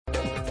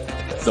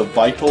The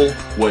Vital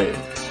Way,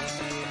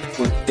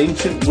 where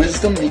ancient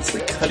wisdom meets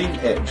the cutting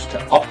edge to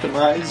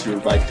optimize your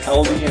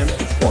vitality and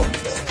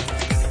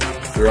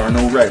performance. There are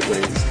no right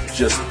ways,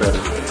 just better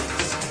ways.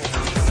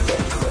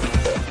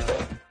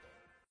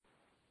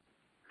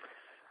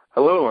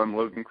 Hello, I'm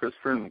Logan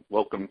Christopher, and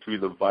welcome to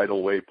the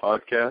Vital Way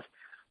podcast.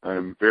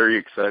 I'm very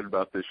excited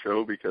about this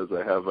show because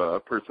I have a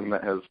person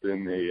that has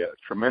been a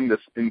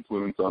tremendous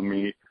influence on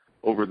me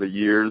over the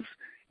years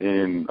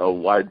in a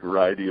wide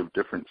variety of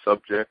different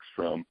subjects,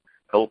 from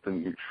health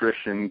and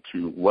nutrition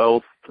to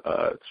wealth,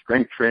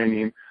 strength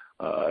training,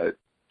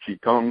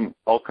 Qigong,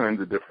 all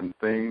kinds of different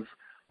things.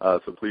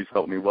 So please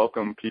help me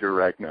welcome Peter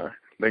Ragnar.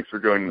 Thanks for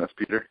joining us,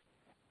 Peter.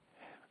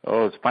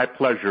 Oh, it's my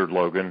pleasure,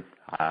 Logan.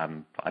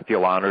 I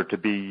feel honored to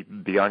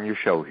be on your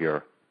show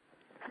here.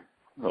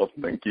 Well,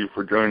 thank you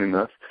for joining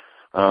us.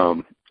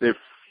 If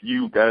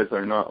you guys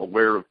are not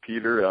aware of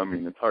Peter, I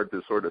mean, it's hard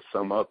to sort of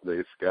sum up.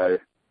 This guy has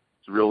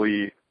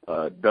really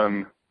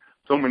done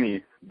so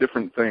many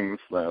different things,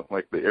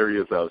 like the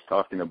areas I was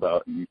talking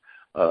about. And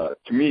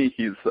to me,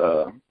 he's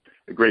a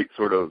great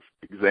sort of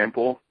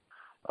example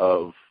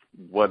of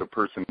what a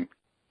person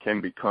can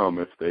become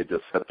if they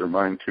just set their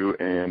mind to.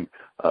 And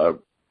I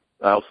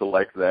also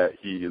like that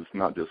he is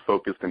not just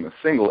focused in a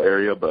single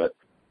area, but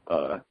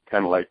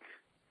kind of like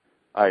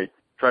I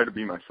try to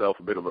be myself,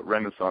 a bit of a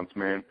Renaissance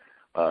man,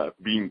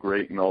 being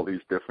great in all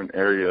these different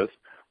areas.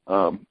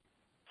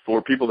 For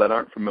people that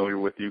aren't familiar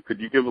with you, could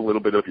you give a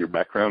little bit of your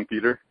background,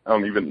 Peter? I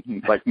don't even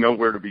know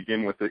where to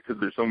begin with it because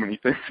there's so many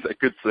things I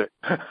could say.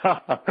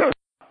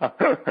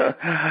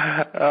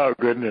 Oh,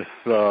 goodness,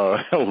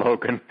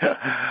 Logan.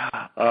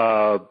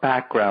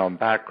 Background.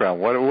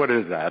 What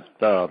is that?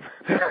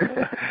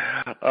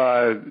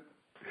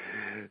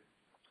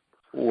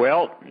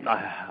 Well,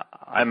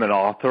 I'm an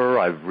author.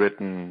 I've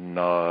written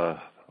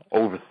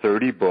over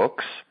 30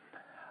 books.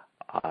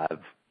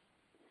 I've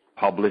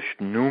published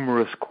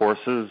numerous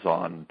courses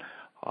on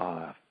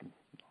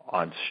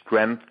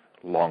strength,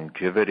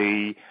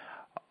 longevity,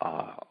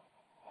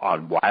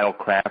 on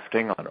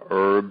wildcrafting, on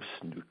herbs,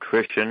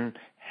 nutrition,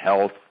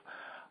 health.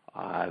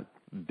 I've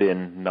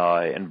been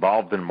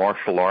involved in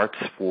martial arts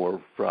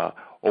for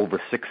over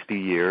 60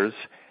 years.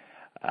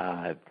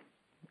 I've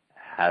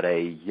had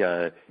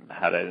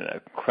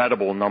an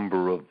incredible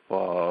number of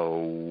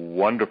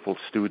wonderful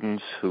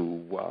students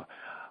who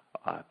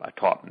I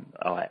taught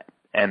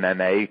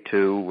MMA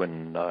to,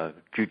 and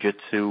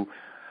jiu-jitsu,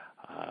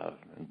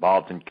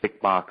 involved in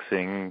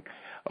kickboxing.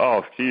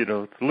 Oh,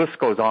 the list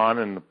goes on.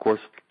 And of course,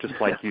 just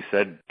like you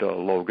said,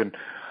 Logan,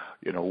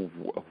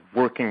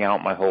 working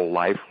out my whole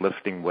life,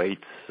 lifting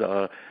weights,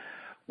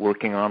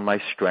 working on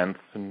my strength,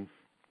 and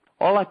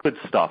all that good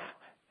stuff.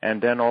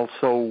 And then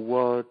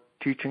also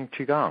teaching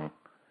Qigong.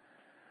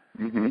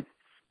 Mm-hmm.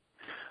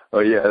 Oh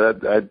yeah,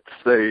 I'd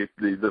say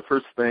the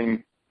first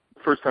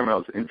time I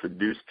was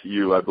introduced to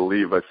you, I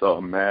believe I saw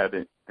an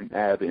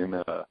ad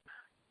in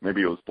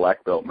maybe it was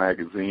Black Belt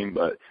magazine,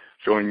 but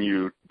showing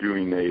you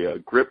doing a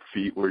grip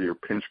feat where you're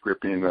pinch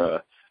gripping.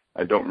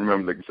 I don't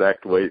remember the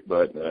exact weight,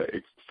 but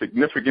it's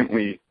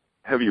significantly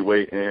heavy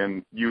weight,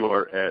 and you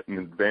are at an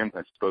advanced.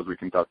 I suppose we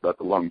can talk about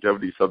the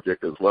longevity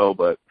subject as well.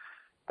 But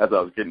as I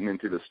was getting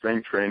into the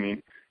strength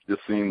training,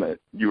 just seeing that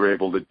you were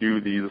able to do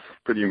these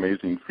pretty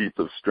amazing feats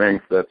of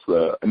strength, that's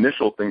the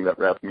initial thing that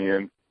wrapped me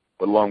in.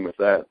 But along with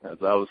that, as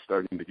I was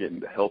starting to get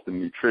into health and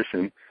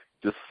nutrition,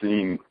 just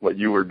seeing what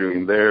you were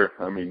doing there,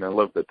 I mean, I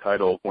love the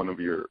title of one of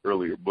your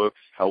earlier books,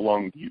 How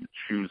Long Do You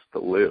Choose to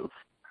Live?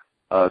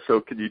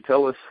 So could you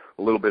tell us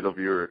a little bit of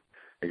your,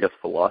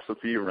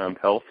 philosophy around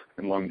health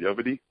and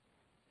longevity?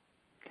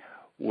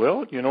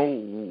 Well,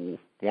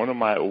 one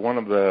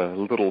of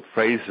the little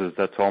phrases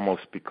that's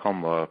almost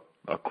become a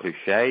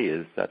cliche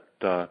is that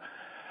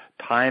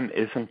time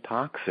isn't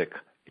toxic.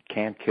 It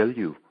can't kill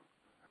you.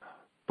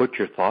 But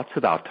your thoughts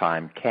about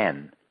time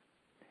can.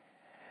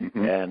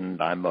 Mm-hmm.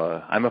 And I'm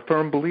a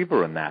firm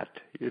believer in that.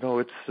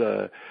 It's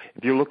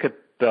if you look at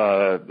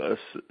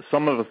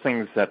some of the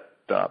things that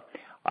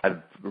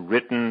I've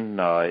written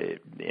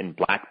in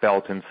Black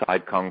Belt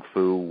Inside Kung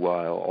Fu,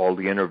 all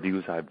the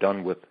interviews I've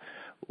done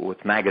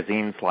with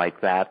magazines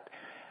like that.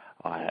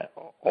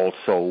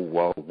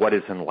 Also, What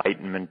is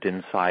Enlightenment,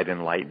 Inside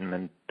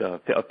Enlightenment,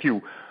 a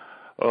few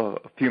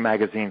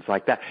magazines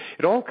like that.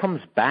 It all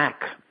comes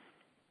back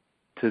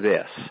to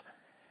this,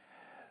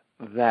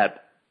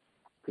 that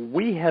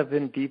we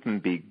haven't even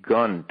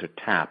begun to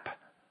tap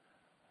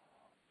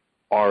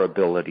our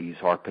abilities,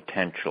 our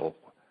potential.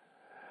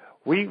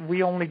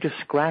 We only just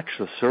scratch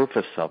the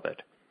surface of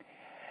it.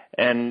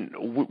 And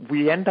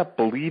we end up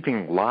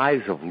believing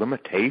lies of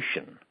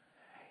limitation.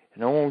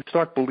 When we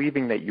start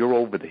believing that you're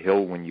over the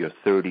hill when you're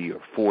 30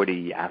 or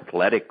 40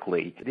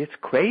 athletically, it's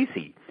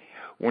crazy.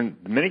 The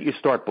minute you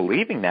start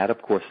believing that,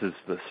 of course, is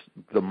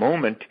the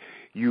moment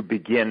you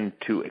begin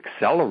to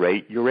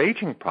accelerate your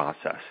aging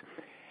process.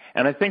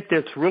 And I think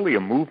there's really a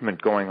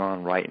movement going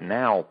on right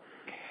now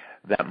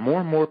that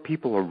more and more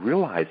people are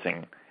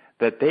realizing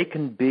that they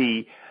can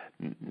be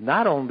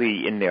not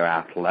only in their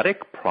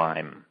athletic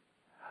prime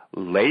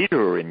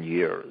later in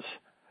years,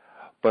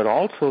 but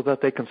also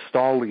that they can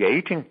stall the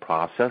aging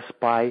process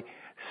by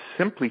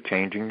simply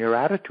changing your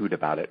attitude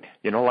about it.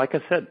 Like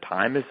I said,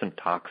 time isn't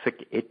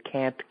toxic. It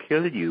can't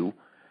kill you,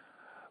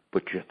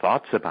 but your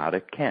thoughts about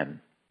it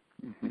can.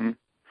 Mm-hmm.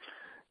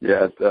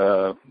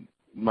 Yeah,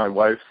 my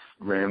wife's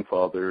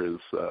grandfather is,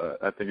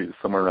 I think he's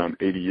somewhere around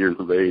 80 years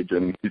of age,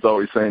 and he's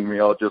always saying to me,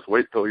 "I'll just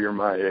wait till you're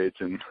my age."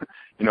 And,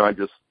 I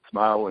just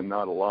smile and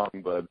nod along,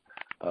 but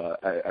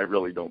I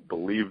really don't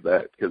believe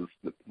that because,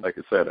 like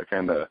I said, I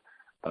kind of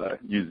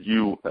use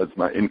you as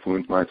my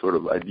influence, my sort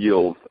of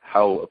ideal of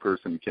how a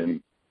person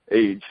can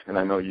age, and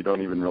I know you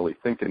don't even really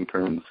think in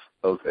terms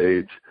of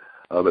age,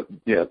 but,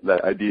 yeah,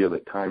 that idea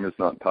that time is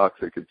not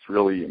toxic, it's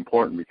really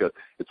important because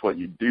it's what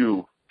you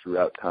do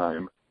throughout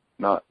time,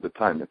 not the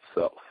time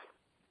itself.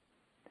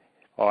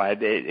 Oh,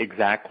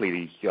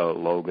 exactly,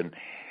 Logan.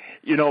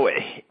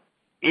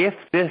 If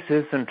this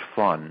isn't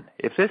fun,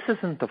 if this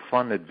isn't a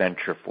fun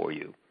adventure for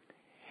you,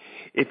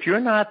 if you're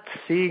not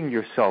seeing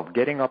yourself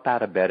getting up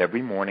out of bed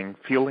every morning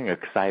feeling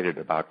excited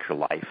about your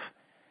life,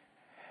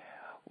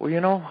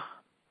 well,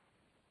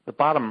 the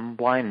bottom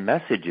line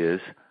message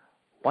is,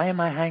 why am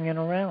I hanging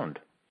around?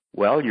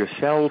 Well, your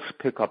cells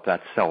pick up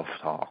that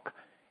self-talk,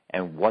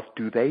 and what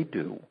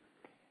do?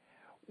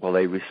 Well,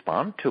 they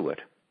respond to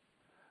it.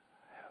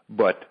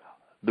 But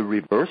the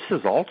reverse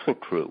is also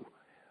true.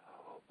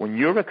 When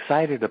you're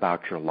excited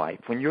about your life,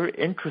 when you're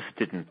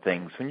interested in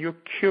things, when you're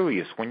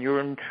curious, when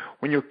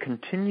you're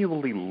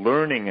continually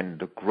learning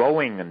and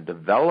growing and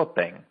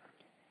developing,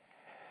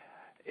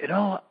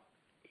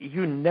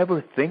 you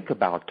never think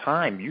about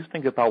time. You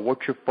think about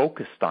what you're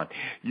focused on.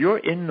 You're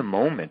in the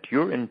moment.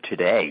 You're in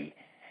today.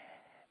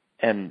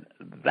 And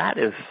that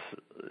is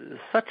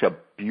such a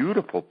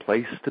beautiful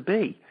place to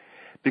be.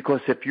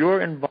 Because if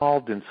you're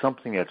involved in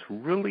something that's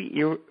really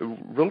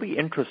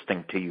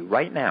interesting to you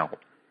right now,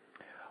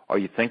 are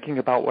you thinking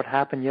about what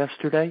happened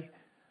yesterday?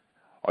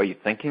 Are you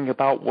thinking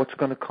about what's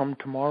going to come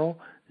tomorrow?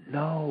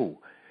 No.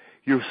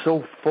 You're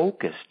so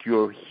focused.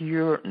 You're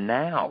here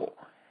now.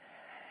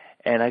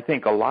 And I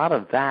think a lot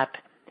of that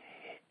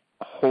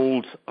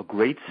holds a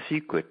great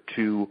secret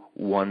to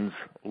one's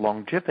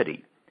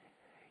longevity.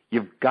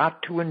 You've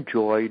got to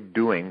enjoy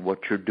doing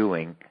what you're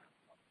doing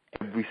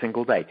every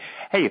single day.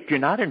 Hey, if you're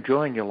not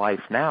enjoying your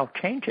life now,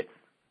 change it.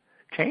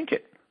 Change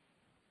it.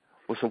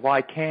 Well, so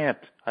why can't?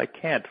 I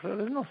can't.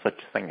 There's no such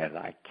thing as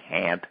I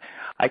can't.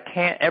 I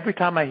can't. Every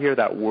time I hear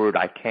that word,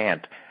 I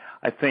can't,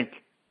 I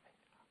think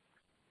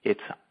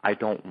it's I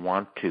don't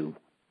want to.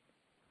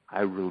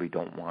 I really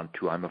don't want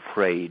to. I'm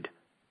afraid.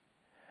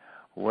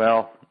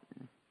 Well,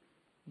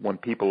 when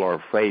people are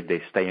afraid,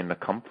 they stay in the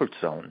comfort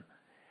zone.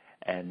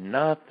 And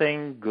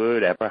nothing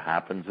good ever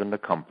happens in the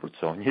comfort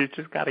zone. You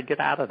just got to get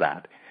out of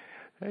that.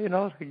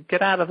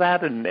 Get out of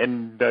that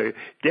and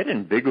get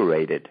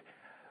invigorated.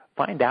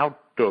 Find out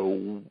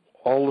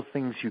all the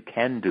things you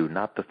can do,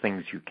 not the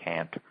things you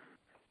can't.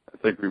 I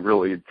think we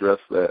really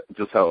addressed that,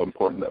 just how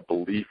important that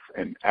belief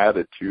and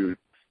attitude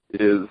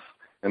is.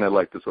 And I'd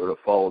like to sort of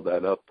follow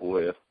that up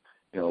with,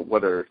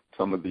 what are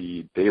some of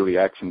the daily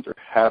actions or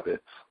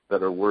habits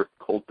that are worth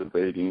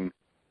cultivating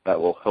that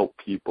will help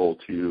people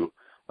to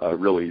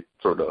really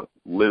sort of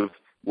live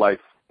life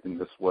in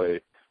this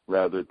way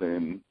rather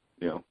than,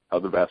 how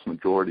the vast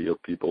majority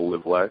of people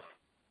live life.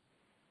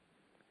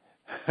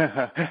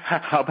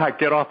 How about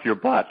get off your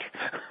butt?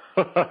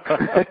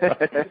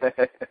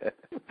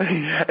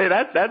 Hey,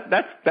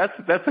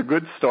 that's a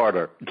good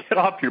starter. Get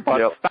off your butt.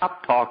 Yep.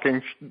 Stop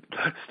talking.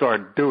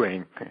 Start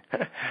doing.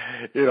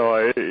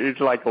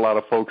 It's like a lot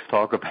of folks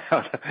talk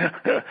about.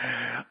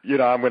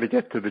 I'm going to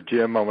get to the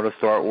gym. I'm going to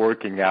start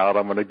working out.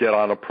 I'm going to get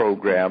on a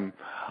program.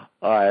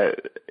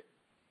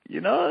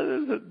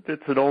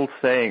 It's an old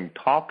saying,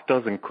 talk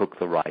doesn't cook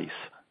the rice.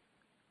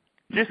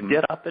 Just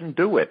get up and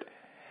do it.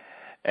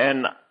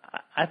 And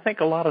I think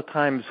a lot of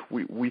times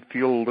we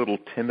feel a little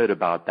timid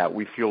about that.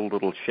 We feel a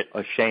little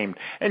ashamed.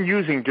 And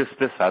using just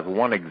this as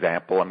one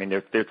example, I mean,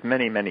 there's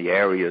many, many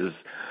areas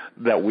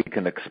that we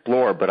can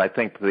explore, but I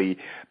think the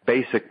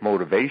basic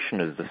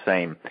motivation is the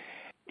same.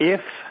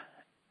 If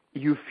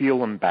you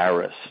feel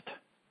embarrassed,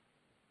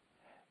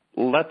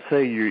 let's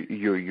say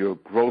you're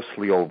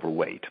grossly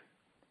overweight,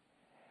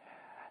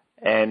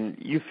 and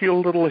you feel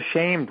a little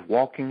ashamed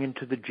walking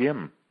into the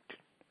gym.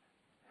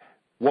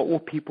 What will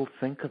people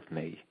think of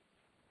me?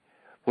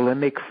 Will they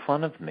make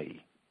fun of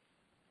me?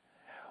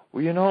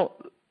 Well,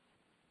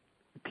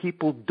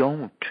 people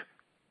don't.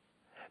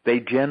 They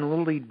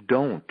generally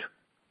don't.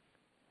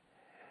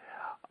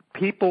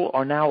 People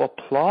are now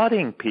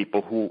applauding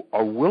people who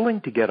are willing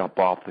to get up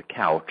off the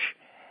couch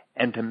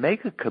and to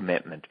make a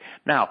commitment.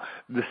 Now,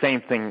 the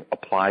same thing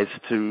applies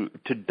to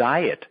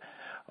diet,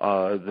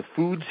 the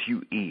foods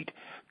you eat,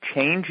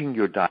 changing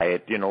your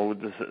diet.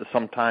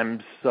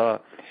 Sometimes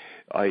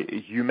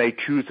you may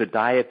choose a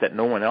diet that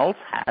no one else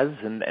has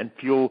and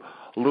feel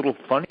a little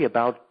funny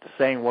about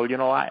saying, well,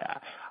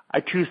 I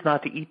choose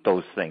not to eat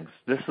those things.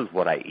 This is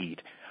what I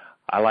eat.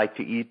 I like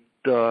to eat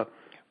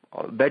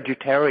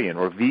vegetarian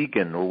or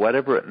vegan or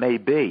whatever it may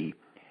be.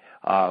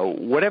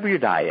 Whatever your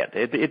diet,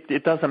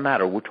 it doesn't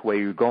matter which way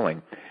you're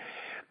going.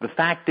 The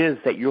fact is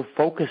that you're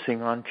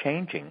focusing on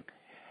changing,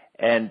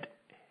 and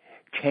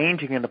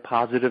changing in a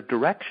positive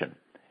direction.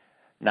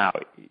 Now,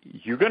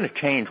 you're going to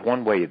change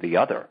one way or the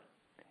other.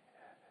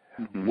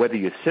 Mm-hmm. Whether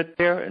you sit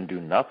there and do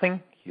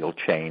nothing, you'll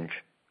change.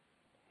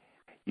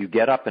 You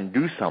get up and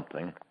do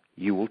something,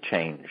 you will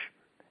change.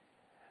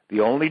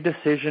 The only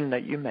decision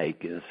that you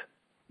make is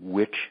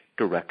which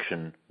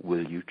direction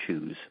will you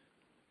choose.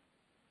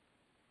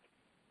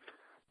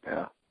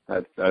 Yeah,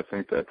 I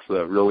think that's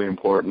really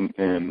important,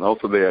 and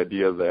also the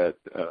idea that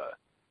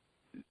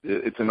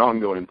it's an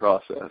ongoing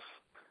process.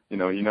 You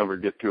know, you never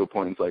get to a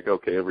point it's like,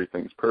 okay,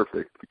 everything's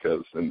perfect,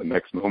 because in the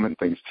next moment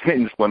things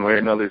change one way or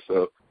another,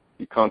 so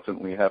you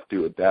constantly have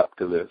to adapt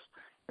to this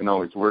and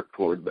always work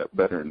toward that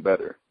better and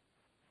better.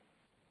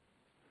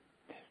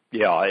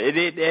 Yeah,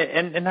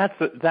 and that's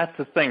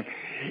the thing.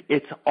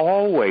 There's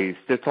always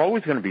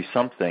going to be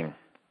something,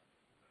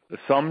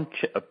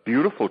 a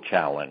beautiful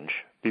challenge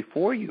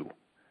before you,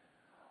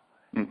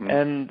 mm-hmm.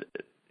 and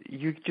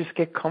you just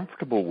get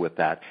comfortable with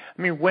that.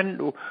 I mean,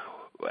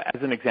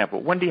 as an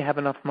example, when do you have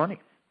enough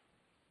money?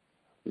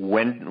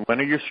 When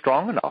are you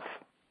strong enough?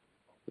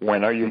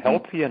 When are you mm-hmm.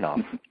 healthy enough?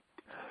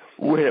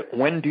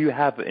 When do you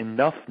have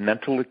enough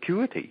mental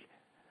acuity?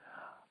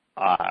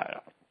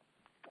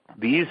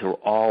 These are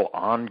all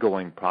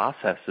ongoing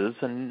processes,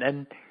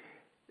 and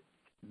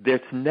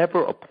there's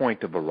never a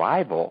point of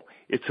arrival.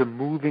 It's a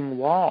moving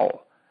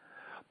wall.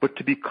 But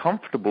to be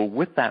comfortable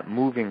with that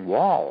moving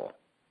wall,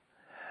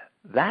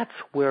 that's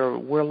where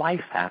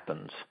life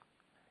happens.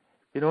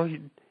 You know,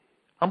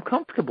 I'm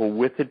comfortable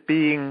with it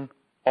being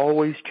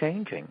always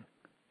changing.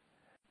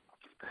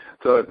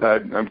 So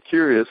I'm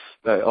curious.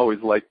 I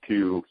always like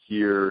to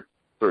hear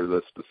sort of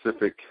the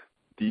specific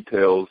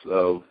details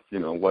of,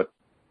 what,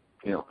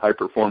 high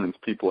performance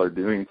people are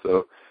doing.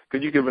 So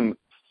could you give an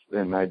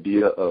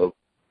idea of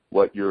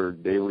what your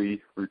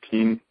daily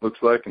routine looks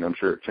like? And I'm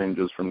sure it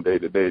changes from day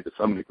to day to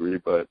some degree,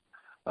 but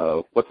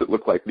what's it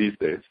look like these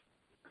days?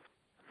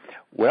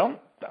 Well,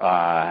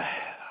 I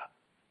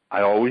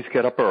always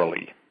get up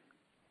early,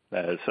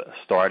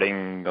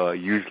 starting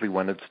usually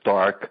when it's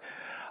dark.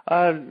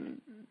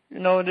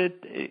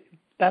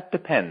 That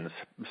depends.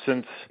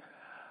 Since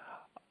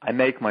I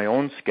make my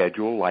own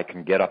schedule, I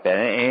can get up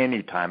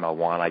any time I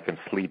want. I can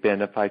sleep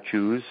in if I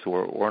choose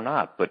or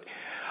not. But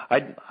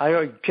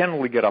I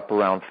generally get up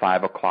around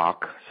 5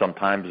 o'clock,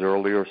 sometimes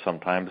earlier,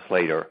 sometimes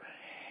later.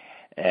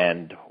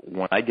 And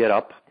when I get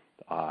up,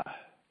 the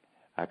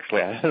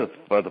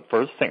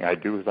first thing I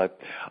do is I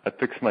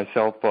fix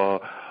myself a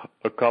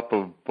cup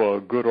of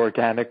good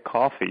organic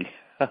coffee.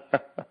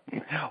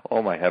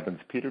 Oh, my heavens,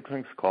 Peter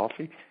drinks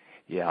coffee?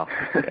 Yeah,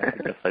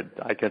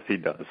 I guess he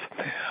does.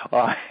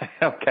 Okay.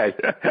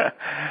 I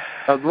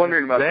was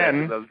wondering about that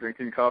because I was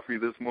drinking coffee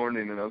this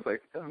morning, and I was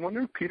like, I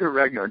wonder if Peter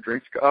Ragnar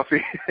drinks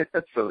coffee.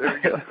 So there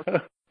we go.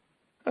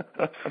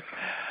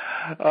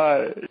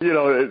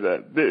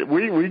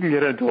 We can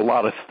get into a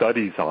lot of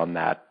studies on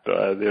that.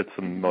 There's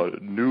some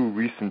new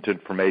recent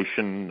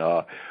information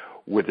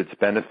with its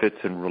benefits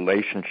in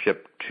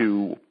relationship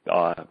to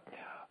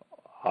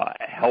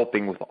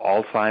helping with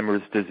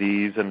Alzheimer's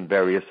disease and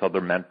various other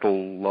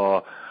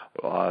mental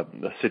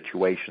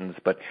situations.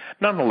 But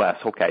nonetheless,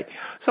 okay.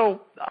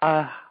 So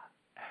as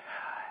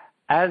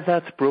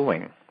that's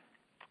brewing,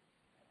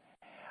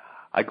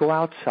 I go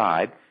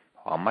outside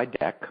on my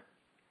deck,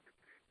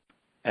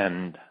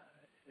 and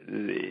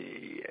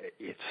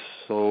it's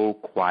so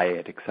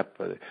quiet except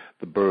for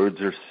the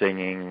birds are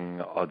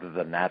singing. Other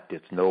than that,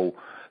 there's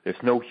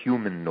no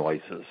human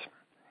noises.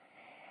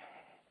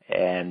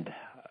 And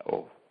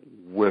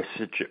we're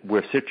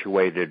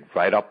situated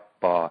right up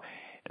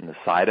in the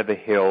side of a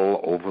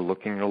hill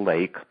overlooking the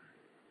lake,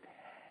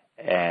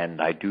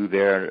 and I do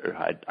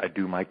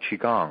my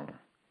qigong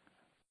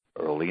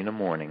early in the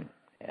morning,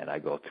 and I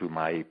go through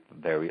my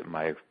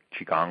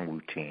qigong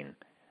routine,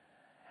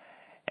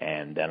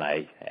 and then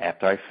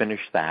after I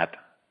finish that,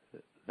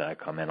 then I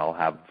come in. I'll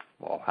have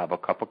a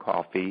cup of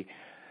coffee,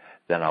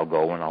 then I'll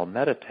go and I'll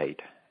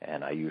meditate,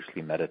 and I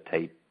usually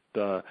meditate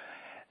an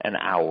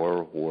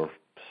hour or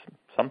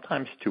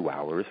sometimes 2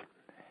 hours.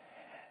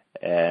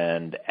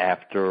 And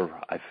after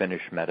I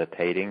finish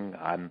meditating,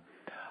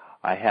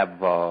 I have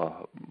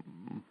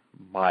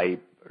my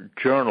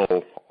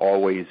journal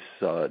always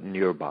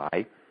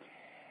nearby,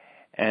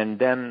 and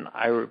then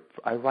I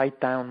write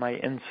down my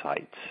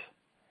insights.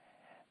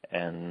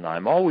 And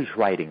I'm always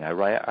writing. I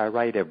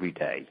write every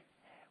day,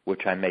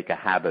 which I make a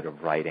habit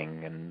of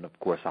writing. And of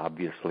course,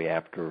 obviously,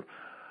 after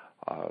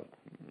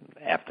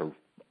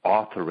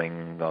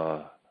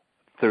authoring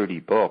 30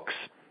 books,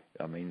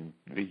 I mean,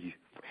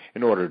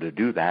 in order to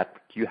do that,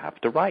 you have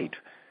to write.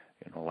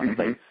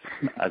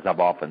 As I've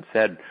often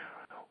said,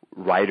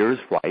 writers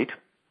write,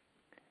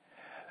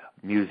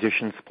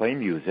 musicians play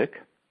music,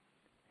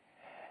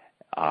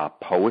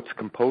 poets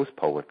compose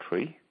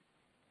poetry,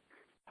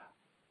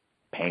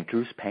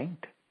 painters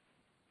paint.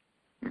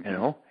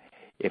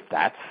 If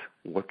that's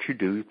what you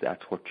do,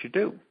 that's what you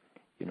do.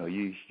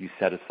 You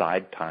set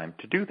aside time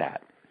to do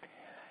that.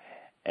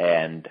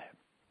 And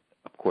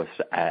of course,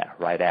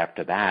 right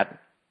after that,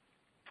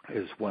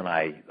 is when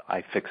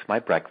I fix my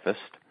breakfast.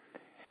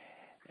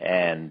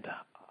 And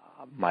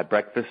my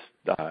breakfast,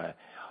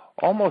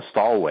 almost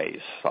always,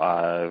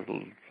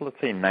 let's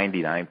say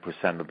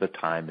 99% of the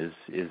time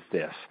is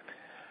this.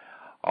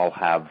 I'll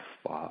have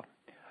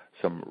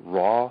some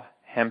raw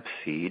hemp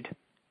seed,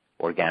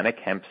 organic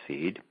hemp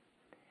seed,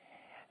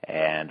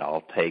 and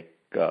I'll take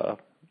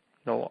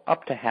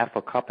up to half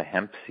a cup of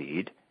hemp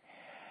seed,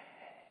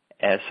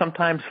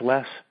 sometimes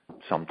less,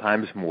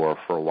 sometimes more.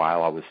 For a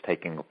while I was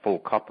taking a full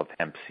cup of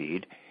hemp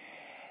seed,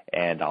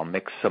 and I'll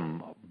mix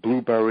some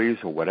blueberries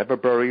or whatever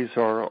berries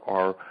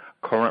are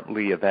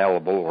currently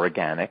available,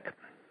 organic.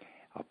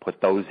 I'll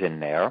put those in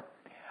there.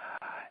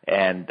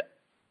 And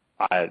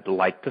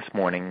like this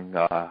morning,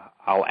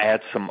 I'll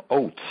add some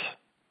oats,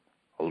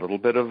 a little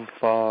bit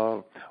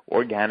of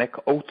organic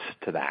oats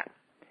to that.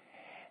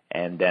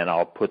 And then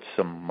I'll put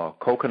some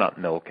coconut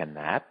milk in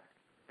that.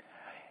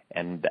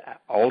 And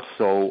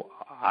also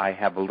I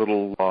have a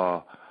little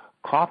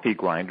coffee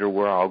grinder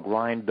where I'll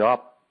grind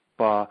up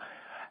a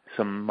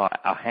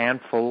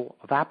handful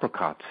of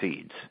apricot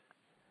seeds.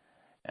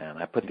 And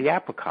I put the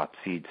apricot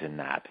seeds in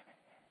that.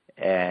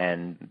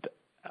 And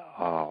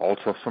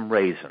also some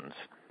raisins.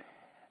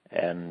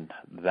 And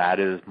that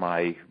is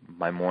my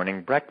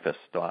morning breakfast.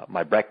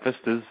 My breakfast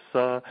is,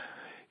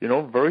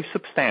 very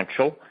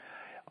substantial.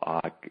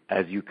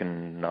 As you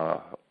can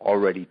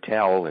already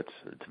tell, it's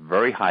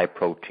very high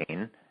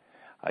protein.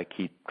 I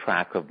keep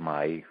track of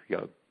my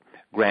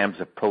grams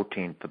of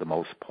protein for the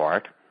most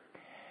part.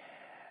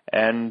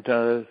 And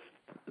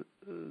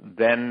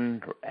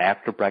then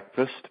after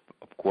breakfast,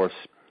 of course,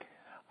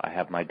 I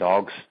have my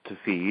dogs to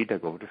feed. I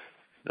go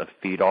to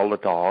feed all the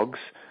dogs,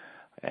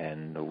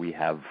 and we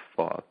have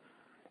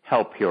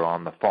help here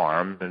on the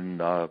farm.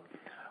 And our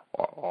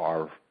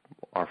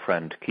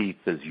friend Keith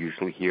is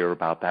usually here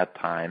about that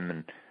time,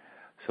 and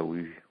so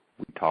we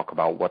talk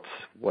about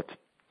what's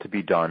to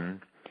be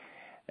done.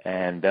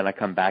 And then I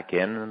come back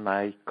in, and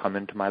I come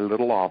into my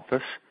little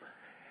office,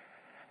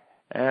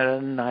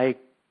 and I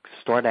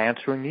start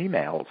answering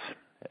emails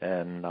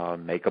and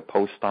make a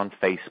post on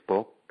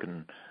Facebook.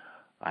 And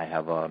I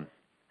have a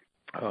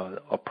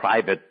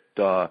private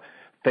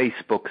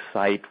Facebook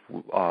site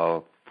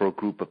for a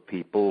group of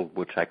people,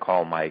 which I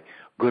call my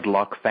Good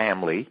Luck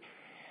Family,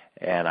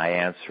 and I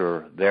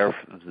answer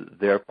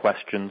their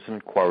questions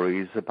and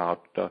queries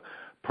about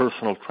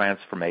personal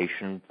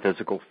transformation,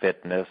 physical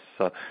fitness,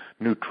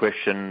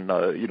 nutrition,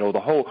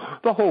 the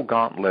whole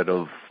gauntlet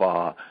of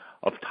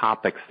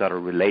topics that are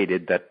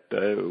related that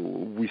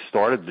we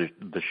started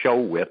the show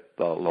with,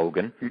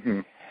 Logan.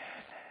 Mm-hmm.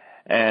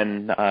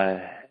 And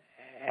right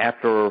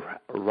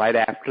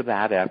after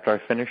that, after I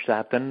finish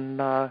that, then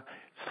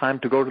it's time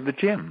to go to the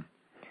gym.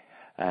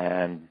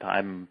 And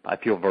I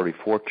feel very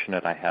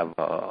fortunate. I have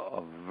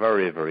a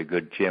very, very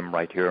good gym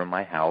right here in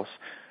my house.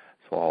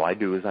 So all I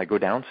do is I go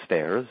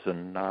downstairs,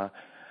 and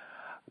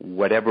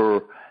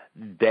whatever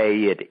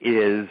day it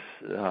is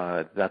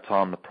that's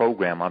on the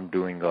program, I'm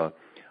doing a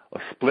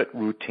split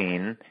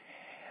routine,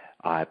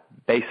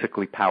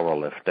 basically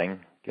powerlifting,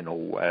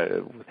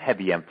 with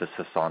heavy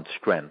emphasis on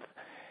strength.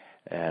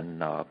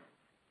 And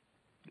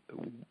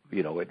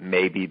it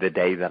may be the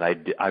day that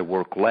I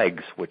work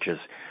legs, which is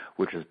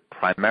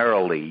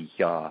primarily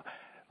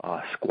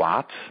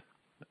squats.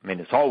 I mean,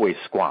 it's always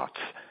squats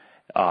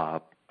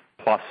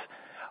plus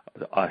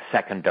a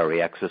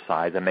secondary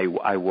exercise.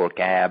 I work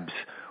abs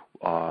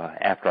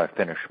after I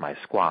finish my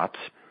squats.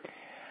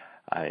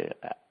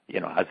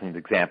 As an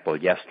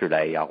example,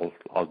 yesterday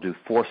I'll do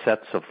 4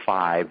 sets of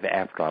 5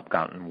 after I've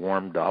gotten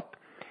warmed up,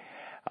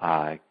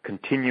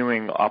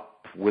 continuing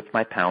up with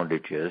my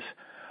poundages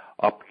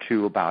up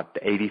to about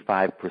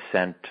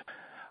 85%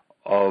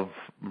 of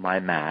my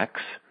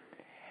max,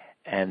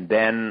 and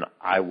then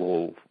I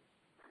will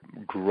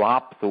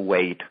drop the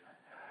weight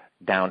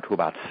down to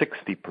about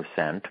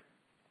 60%,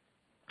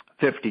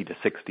 50 to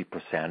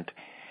 60%,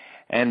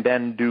 and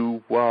then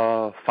do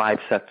 5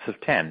 sets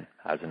of 10,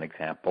 as an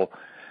example.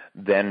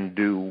 Then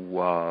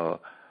do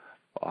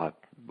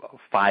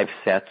 5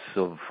 sets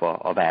of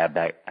ab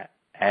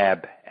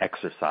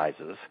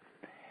exercises,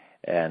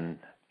 and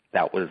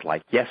that was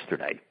like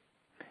yesterday.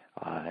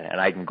 And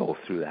I can go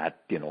through that,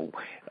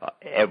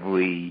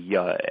 every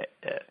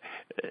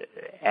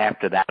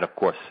after that. Of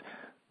course,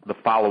 the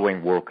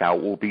following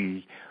workout will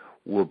be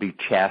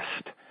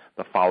chest.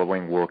 The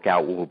following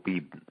workout will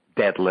be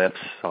deadlifts,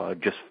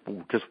 just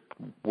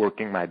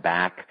working my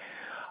back.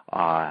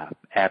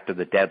 After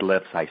the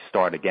deadlifts, I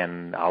start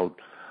again.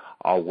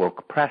 I'll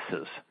work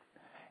presses,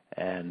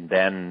 and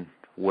then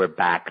we're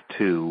back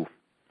to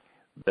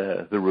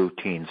the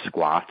routine: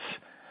 squats,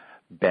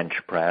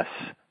 bench press,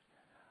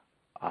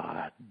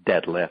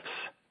 deadlifts,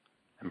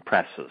 and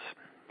presses.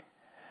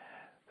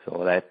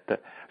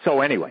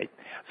 So anyway,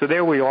 so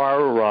there we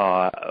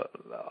are.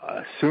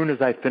 As soon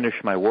as I finish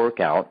my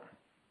workout,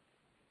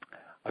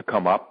 I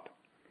come up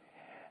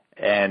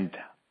and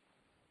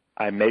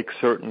I make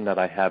certain that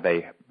I have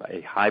a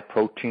high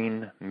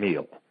protein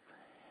meal.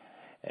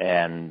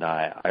 And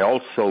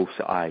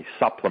I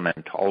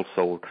supplement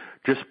also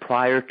just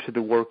prior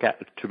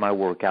to my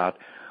workout.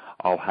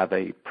 I'll have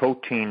a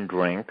protein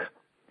drink,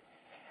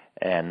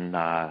 and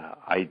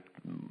I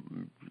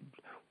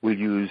will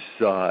use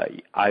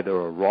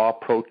either a raw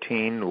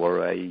protein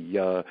or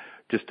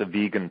just a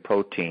vegan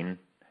protein,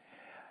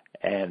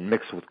 and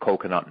mix with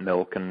coconut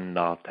milk, and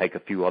I'll take a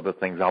few other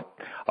things.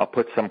 I'll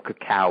put some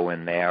cacao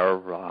in there.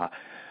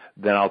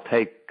 Then I'll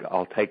take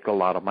a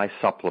lot of my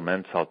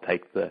supplements. I'll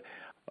take the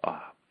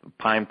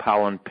pine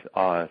pollen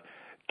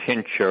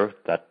tincture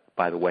that,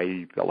 by the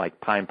way, like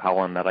pine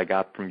pollen that I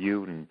got from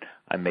you, and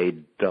I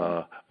made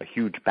a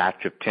huge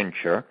batch of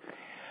tincture.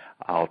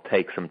 I'll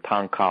take some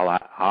tongkol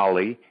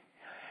ali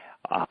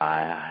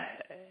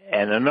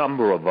and a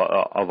number of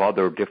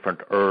other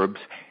different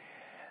herbs.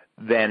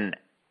 Then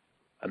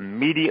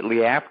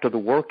immediately after the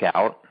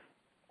workout,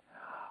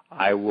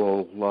 I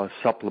will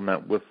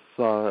supplement with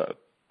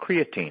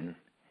creatine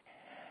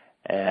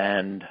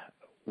and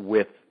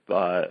with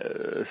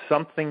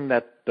something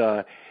that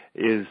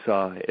is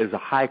a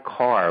high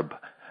carb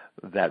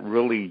that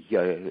really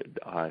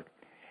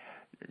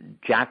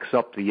jacks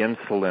up the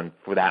insulin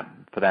for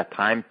that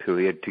time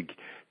period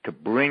to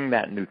bring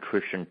that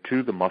nutrition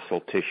to the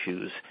muscle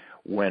tissues.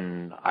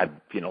 When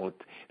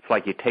it's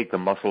like you take the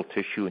muscle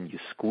tissue and you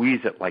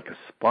squeeze it like a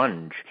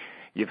sponge.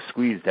 You've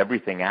squeezed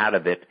everything out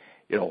of it.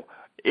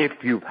 If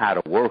you've had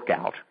a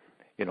workout,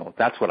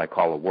 that's what I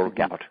call a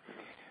workout.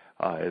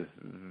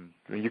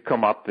 You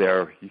come up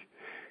there,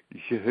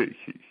 you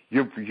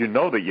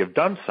know that you've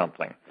done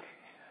something.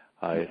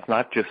 It's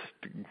not just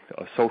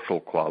a social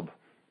club.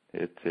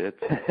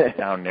 It's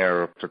down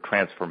there for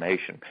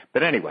transformation.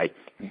 But anyway,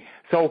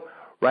 so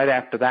right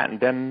after that, and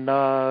then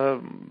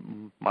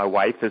my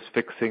wife is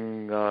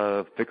fixing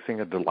a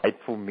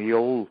delightful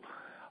meal.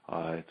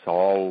 It's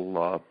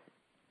all.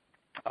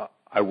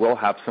 I will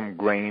have some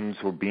grains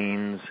or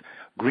beans,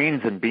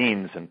 greens and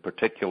beans in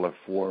particular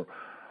for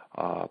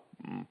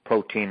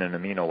protein and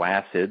amino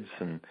acids.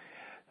 And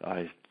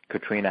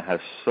Katrina has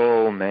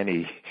so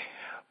many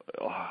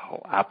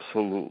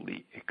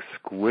absolutely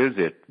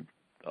exquisite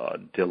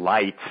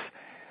delights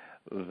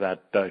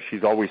that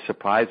she's always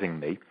surprising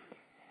me.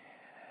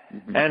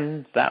 Mm-hmm.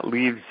 And that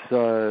leaves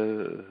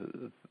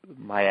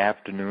my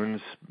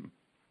afternoons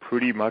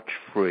pretty much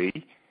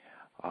free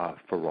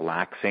for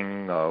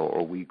relaxing,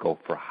 or we go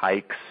for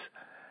hikes,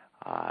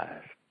 or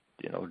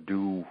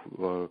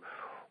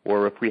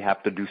if we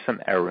have to do some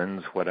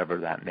errands, whatever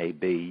that may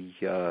be.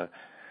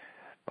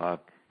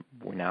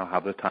 We now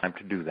have the time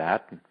to do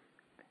that.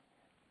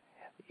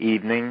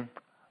 Evening,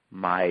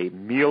 my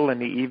meal in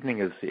the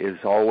evening is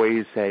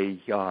always a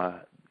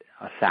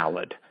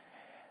salad,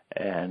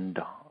 and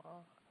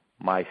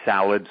my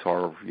salads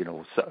are,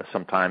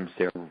 sometimes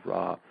they're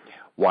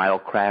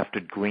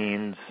wild-crafted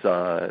greens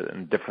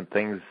and different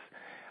things,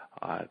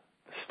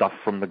 stuff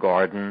from the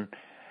garden.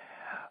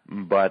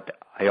 But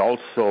I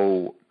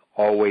also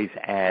always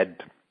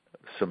add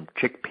some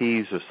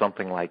chickpeas or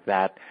something like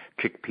that,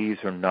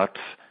 chickpeas or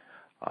nuts,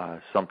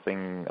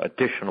 something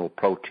additional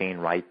protein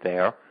right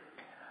there.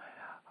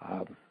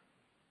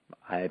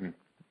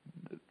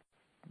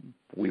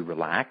 We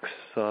relax,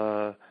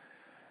 and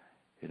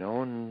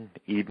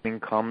evening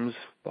comes,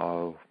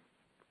 of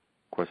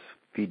course,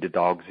 feed the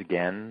dogs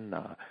again,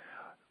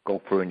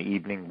 go for an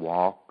evening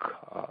walk,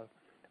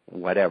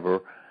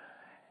 whatever.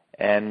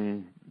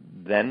 And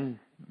then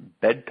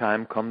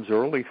bedtime comes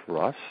early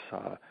for us.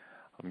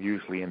 I'm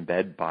usually in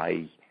bed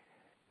by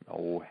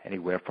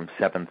anywhere from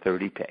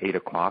 7:30 to 8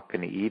 o'clock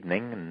in the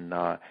evening, and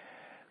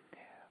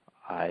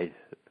I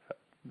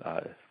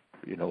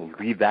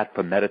leave that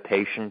for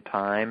meditation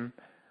time,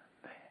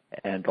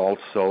 and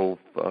also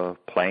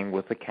playing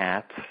with the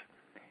cats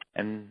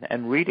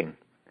and reading.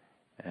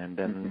 And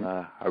then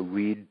I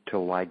read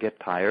till I get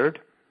tired,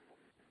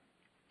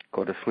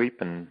 go to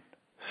sleep, and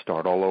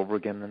start all over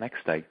again the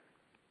next day.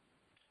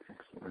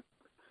 Excellent.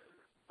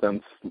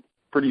 Sounds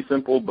pretty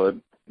simple, but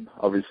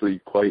obviously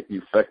quite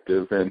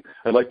effective. And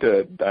I'd like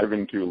to dive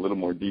into a little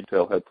more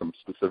detail. Had some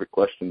specific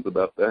questions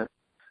about that.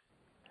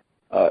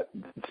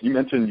 You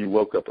mentioned you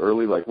woke up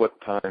early. Like what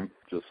time?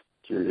 Just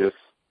curious.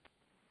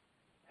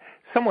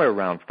 Somewhere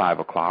around 5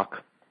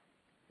 o'clock.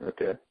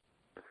 Okay.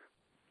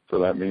 So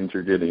that means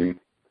you're getting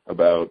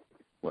about,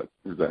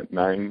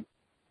 9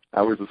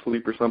 hours of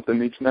sleep or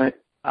something each night?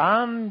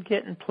 I'm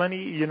getting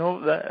plenty,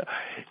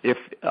 if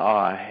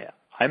I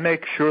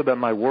make sure that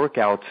my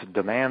workouts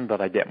demand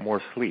that I get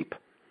more sleep.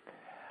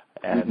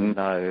 And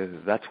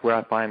that's where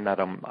I find that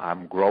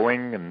I'm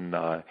growing, and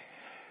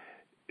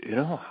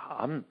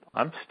I'm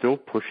still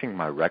pushing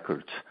my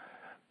records,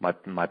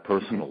 my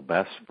personal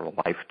best for a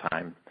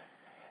lifetime,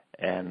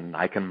 and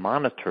I can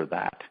monitor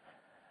that.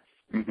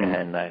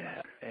 And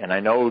I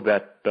know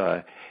that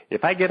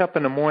if I get up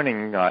in the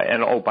morning,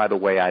 and by the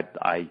way,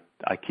 I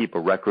keep a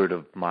record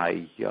of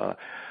my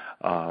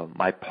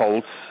my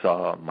pulse,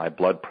 my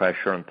blood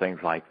pressure, and things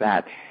like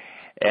that.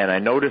 And I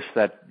notice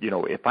that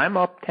if I'm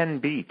up 10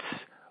 beats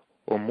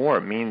or more,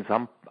 it means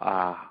I'm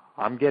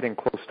getting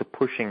close to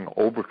pushing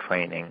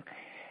overtraining.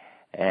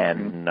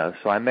 And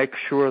so I make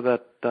sure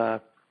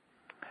that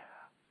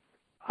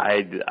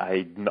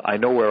I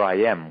know where I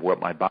am, what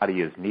my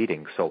body is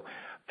needing. So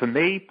for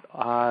me,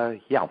 I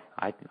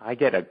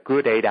get a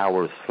good 8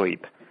 hours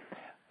sleep,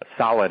 a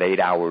solid 8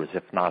 hours,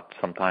 if not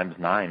sometimes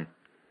 9.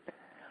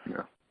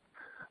 Yeah.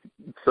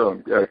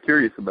 So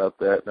curious about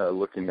that,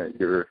 looking at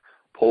your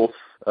pulse,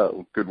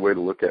 good way to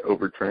look at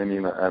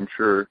overtraining.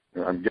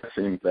 I'm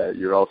guessing that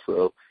you're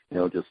also,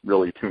 just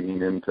really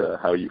tuning into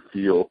how you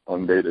feel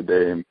on day to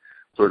day and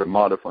sort of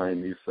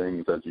modifying these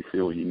things as you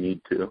feel you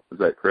need to. Is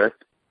that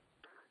correct?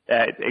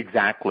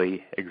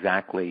 Exactly.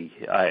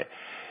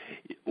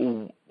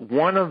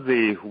 One of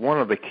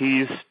the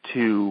keys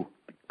to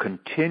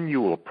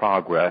continual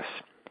progress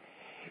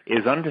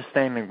is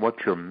understanding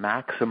what your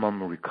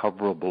maximum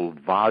recoverable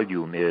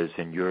volume is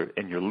in your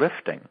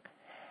lifting.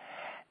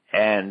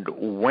 And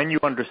when you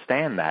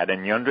understand that,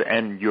 and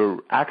you're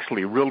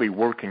actually really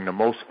working the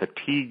most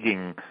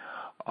fatiguing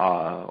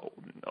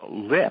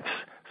lifts,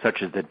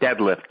 such as the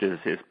deadlift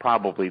is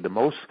probably the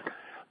most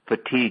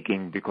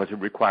fatiguing because it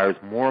requires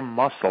more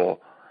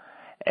muscle,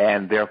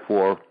 and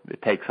therefore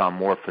it takes on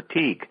more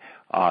fatigue.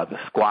 The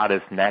squat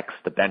is next.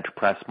 The bench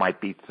press might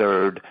be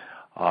third.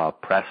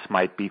 Press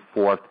might be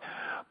fourth.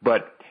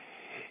 But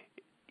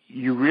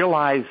you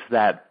realize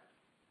that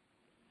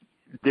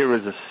there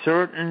is a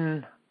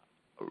certain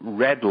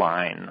red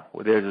line,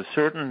 there's a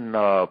certain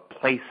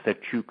place that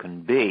you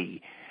can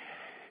be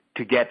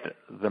to get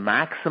the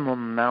maximum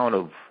amount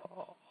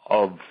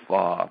of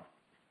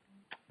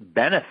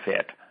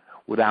benefit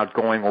without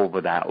going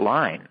over that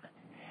line.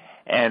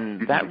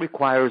 And that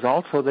requires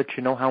also that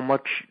you know how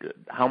much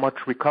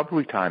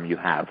recovery time you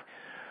have.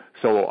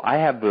 So I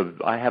have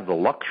the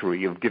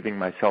luxury of giving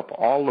myself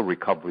all the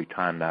recovery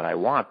time that I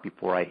want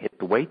before I hit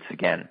the weights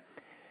again.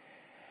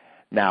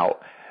 Now,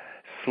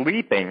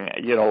 sleeping,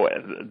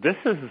 this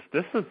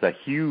is a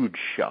huge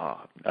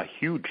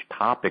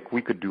topic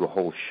we could do a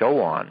whole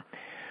show on.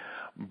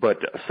 But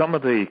some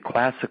of the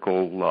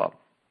classical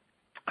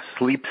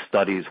sleep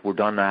studies were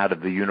done out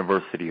of the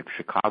University of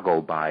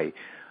Chicago by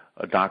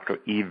Dr.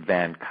 Eve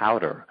Van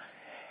Cauter,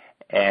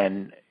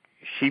 and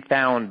she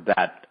found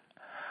that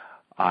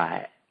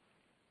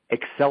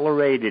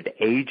accelerated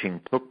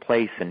aging took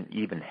place in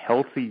even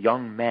healthy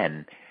young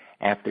men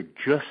after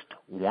just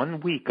 1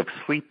 week of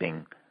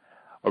sleeping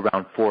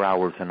around 4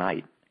 hours a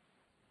night.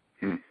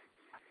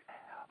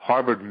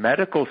 Harvard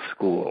Medical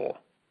School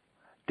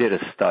did a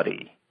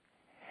study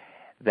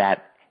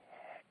that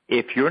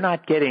if you're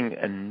not getting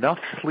enough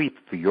sleep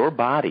for your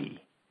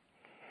body,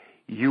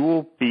 you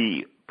will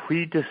be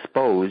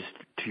predisposed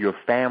to your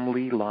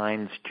family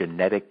line's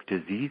genetic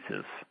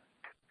diseases.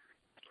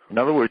 In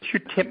other words, you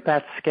tip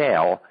that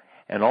scale,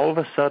 and all of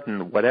a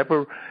sudden,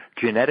 whatever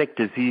genetic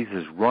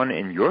diseases run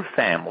in your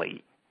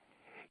family,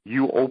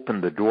 you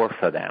open the door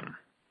for them.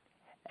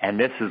 And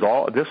this is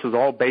all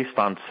based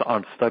on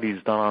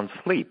studies done on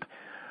sleep.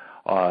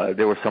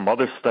 There were some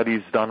other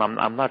studies done.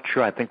 I'm not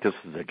sure. I think this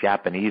was a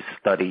Japanese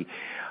study.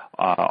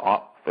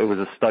 It was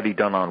a study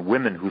done on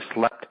women who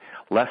slept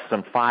less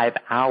than 5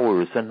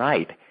 hours a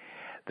night.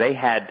 They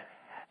had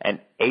an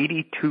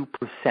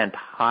 82%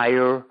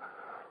 higher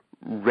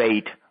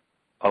rate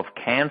of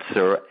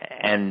cancer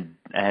and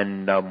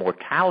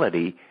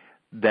mortality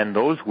than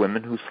those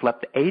women who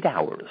slept 8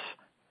 hours.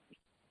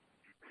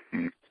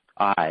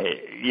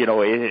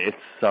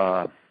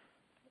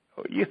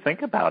 You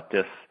think about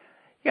this.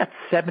 You got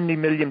 70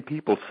 million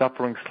people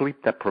suffering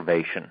sleep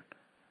deprivation.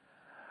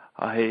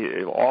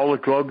 All the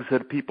drugs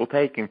that people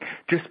taking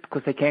just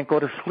because they can't go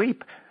to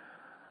sleep.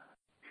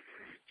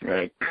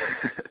 Right.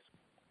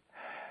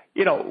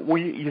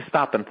 You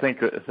stop and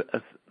think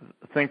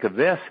of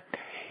this.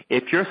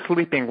 If you're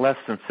sleeping less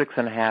than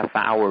 6.5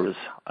 hours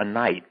a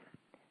night,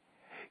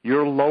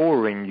 you're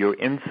lowering your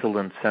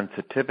insulin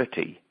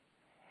sensitivity.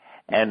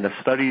 And the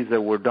studies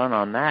that were done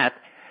on that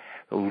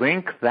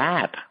link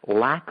that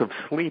lack of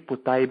sleep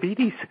with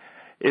diabetes.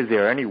 Is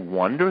there any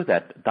wonder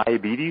that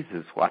diabetes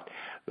is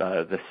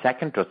the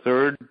second or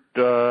third,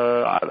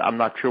 I'm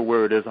not sure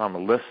where it is on the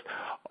list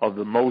of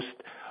the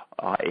most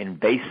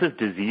invasive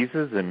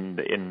diseases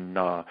in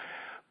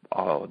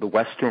the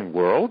Western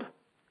world?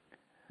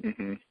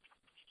 Mm-hmm.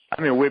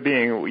 I mean, we're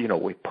being,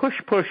 we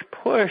push,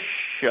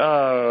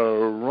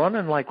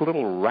 running like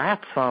little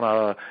rats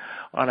on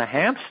a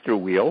hamster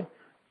wheel,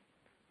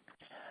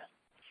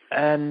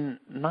 and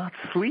not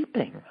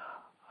sleeping.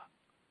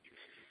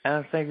 And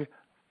I think,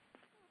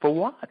 for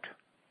what?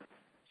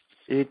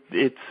 It's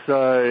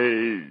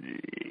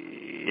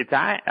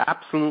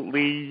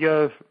absolutely,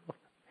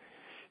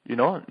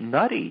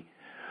 nutty.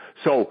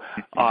 So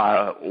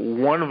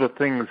one of the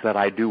things that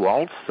I do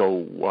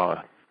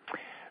also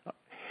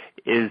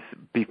is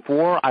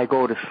before I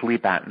go to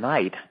sleep at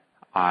night,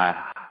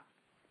 I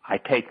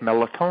take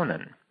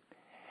melatonin.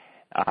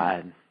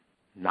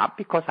 Not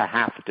because I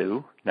have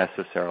to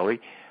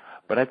necessarily,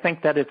 but I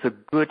think that it's a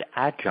good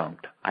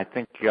adjunct. I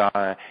think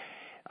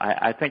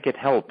it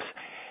helps.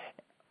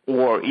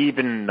 Or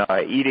even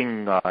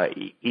eating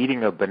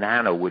a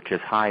banana, which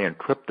is high in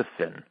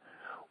tryptophan,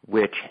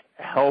 which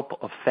help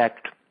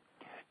affect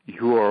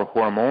your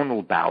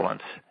hormonal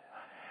balance.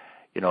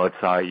 You know, it's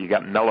you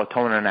got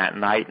melatonin at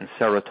night and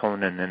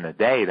serotonin in the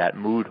day, that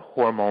mood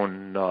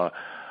hormone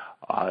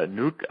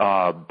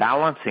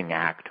balancing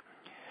act.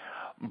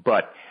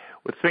 But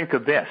think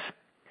of this,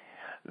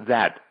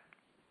 that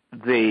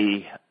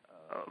the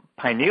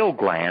pineal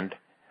gland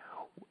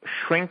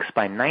shrinks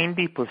by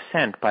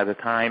 90% by the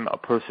time a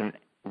person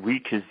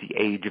reaches the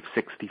age of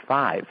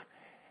 65.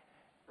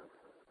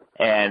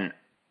 And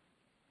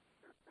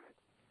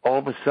all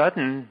of a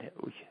sudden,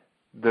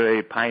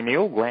 the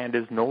pineal gland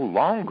is no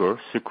longer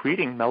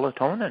secreting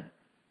melatonin.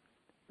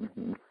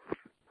 Mm-hmm.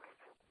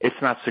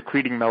 It's not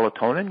secreting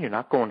melatonin, you're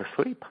not going to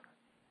sleep.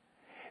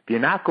 If you're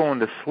not going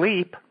to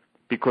sleep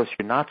because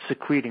you're not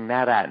secreting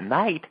that at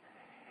night,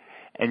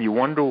 and you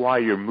wonder why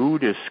your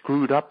mood is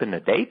screwed up in the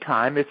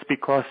daytime, it's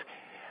because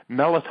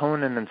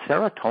melatonin and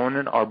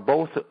serotonin are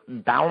both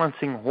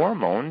balancing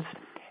hormones,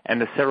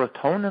 and the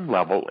serotonin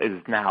level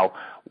is now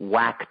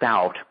whacked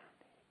out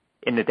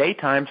in the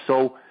daytime,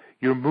 so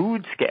your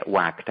moods get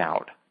whacked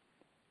out.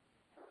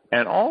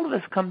 And all of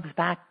this comes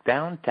back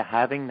down to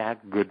having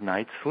that good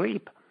night's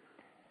sleep.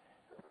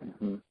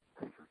 Mm-hmm.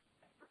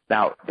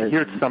 Now,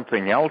 here's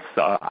something else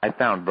I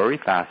found very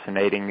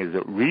fascinating, is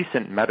that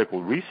recent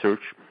medical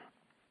research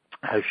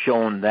has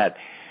shown that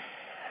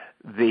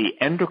the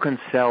endocrine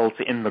cells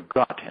in the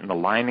gut, in the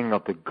lining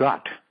of the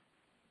gut,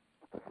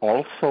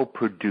 also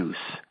produce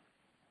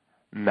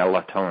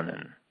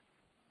melatonin.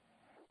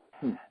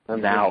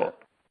 Now,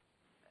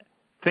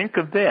 think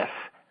of this.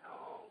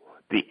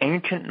 The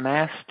ancient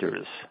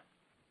masters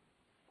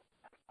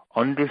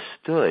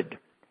understood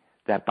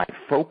that by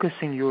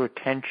focusing your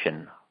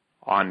attention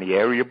on the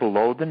area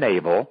below the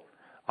navel,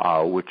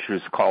 which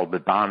is called the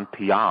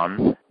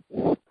Dantian,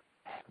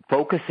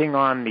 focusing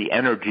on the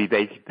energy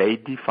they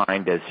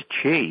defined as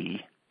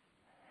chi,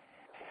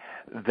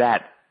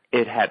 that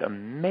it had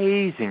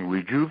amazing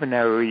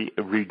rejuvenating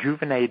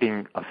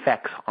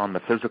effects on the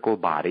physical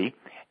body,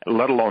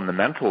 let alone the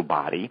mental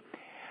body.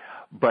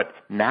 But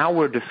now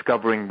we're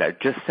discovering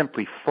that just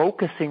simply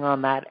focusing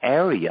on that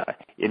area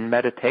in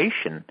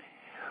meditation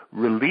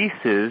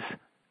releases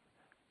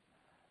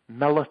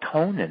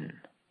melatonin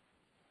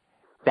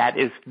that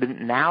is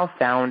now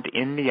found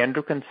in the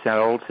endocrine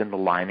cells in the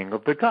lining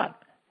of the gut,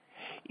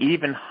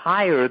 even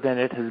higher than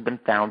it has been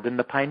found in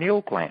the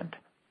pineal gland.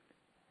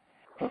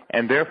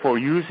 And therefore,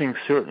 using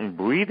certain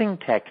breathing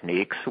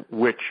techniques,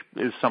 which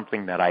is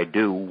something that I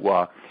do,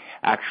 for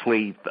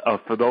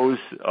those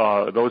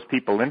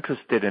people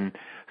interested in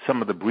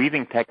some of the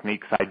breathing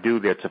techniques I do,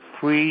 there's a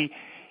free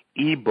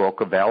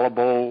ebook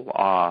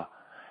available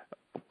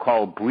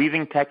called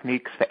Breathing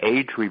Techniques for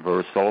Age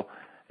Reversal.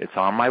 It's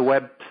on my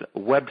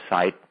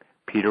website,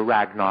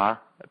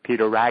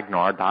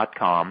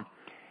 peterragnar.com.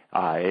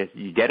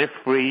 You get it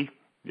free,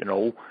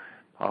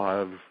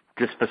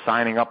 just for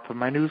signing up for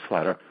my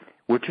newsletter,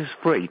 which is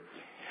free.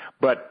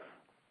 But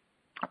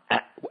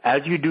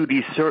as you do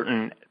these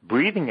certain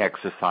breathing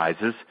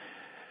exercises,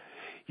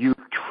 you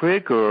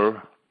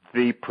trigger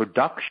the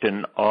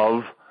production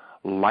of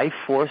life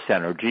force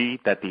energy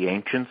that the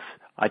ancients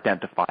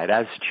identified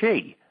as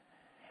chi,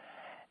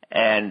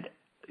 and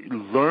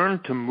learn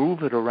to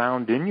move it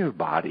around in your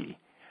body,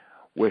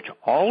 which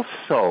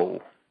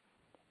also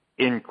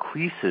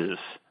increases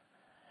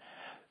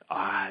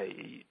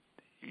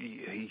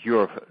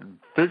your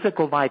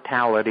physical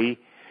vitality,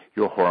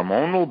 your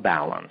hormonal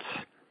balance.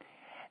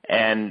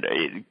 And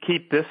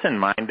keep this in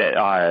mind,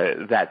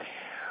 that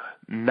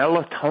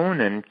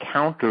melatonin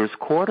counters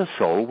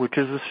cortisol, which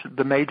is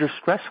the major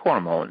stress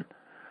hormone.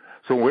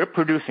 So we're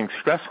producing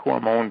stress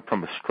hormone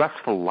from a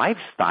stressful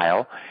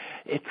lifestyle.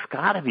 It's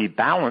got to be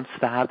balanced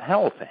to have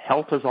health.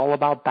 Health is all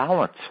about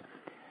balance.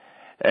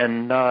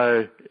 And,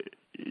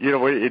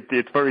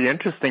 it's very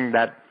interesting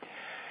that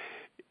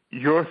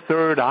your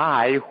third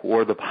eye,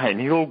 or the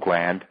pineal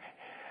gland,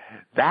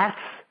 that's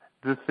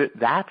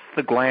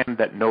the gland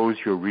that knows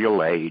your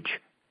real age.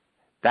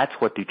 That's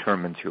what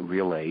determines your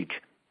real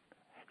age.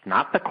 It's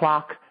not the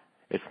clock.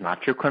 It's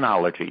not your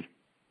chronology.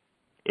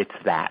 It's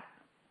that.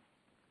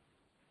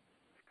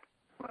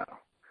 Wow.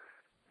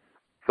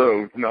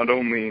 So not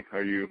only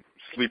are you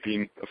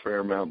sleeping a fair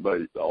amount,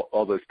 but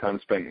all this time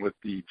spent with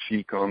the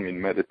Qigong and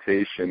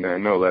meditation, I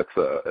know that's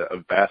a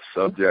vast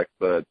subject,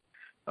 but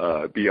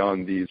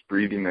beyond these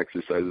breathing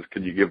exercises,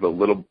 could you give a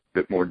little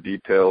bit more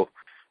detail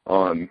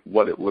on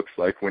what it looks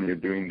like when you're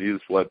doing these,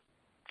 what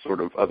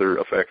sort of other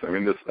effects? I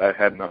mean, I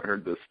had not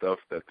heard this stuff,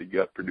 that the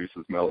gut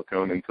produces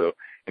melatonin, so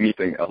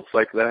anything else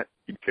like that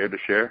you'd care to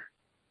share?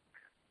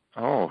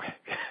 Oh,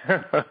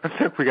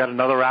 we got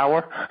another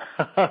hour?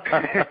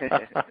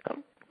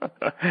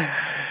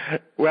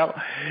 Well,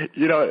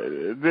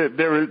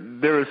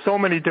 there are so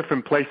many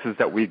different places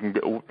that we can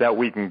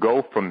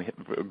go from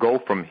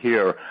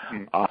here.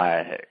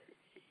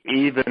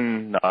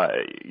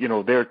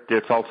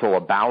 There's also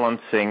a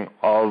balancing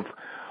of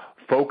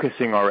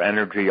focusing our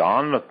energy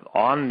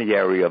on the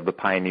area of the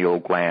pineal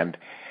gland.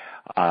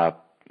 That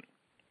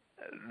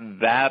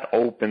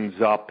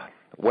opens up.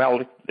 Well,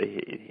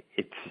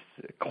 it's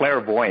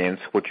clairvoyance,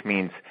 which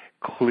means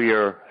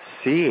clear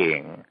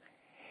seeing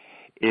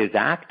is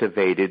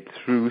activated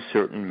through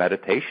certain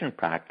meditation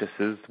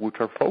practices which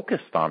are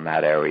focused on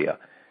that area.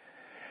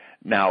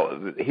 Now,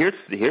 here's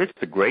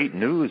the great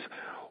news.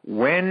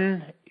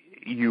 When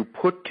you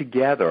put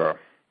together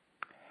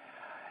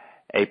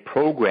a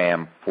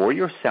program for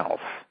yourself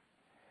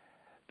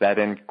that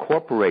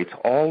incorporates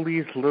all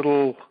these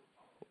little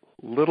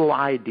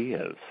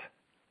ideas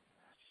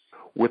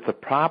with the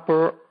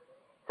proper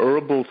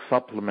herbal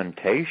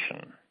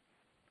supplementation,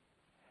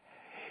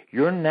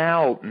 you're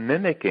now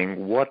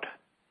mimicking what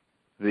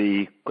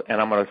and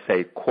I'm going to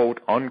say quote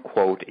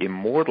unquote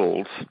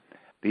immortals,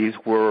 these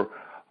were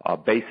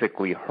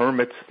basically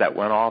hermits that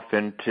went off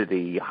into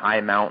the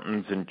high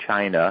mountains in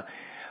China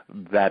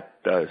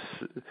that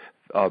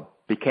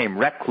became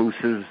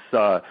recluses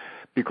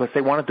because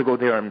they wanted to go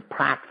there and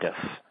practice.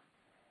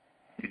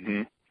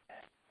 Mm-hmm.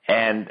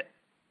 And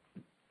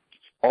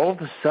all of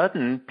a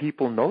sudden,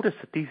 people noticed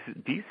that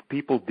these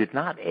people did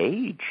not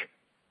age.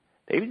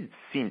 They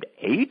seemed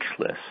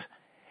ageless.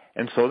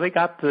 And so they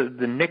got the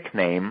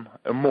nickname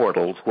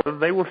Immortals. Whether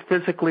they were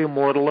physically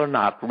immortal or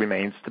not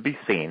remains to be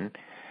seen.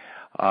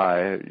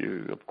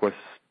 Of course,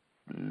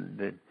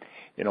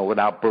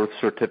 without birth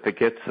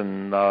certificates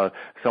and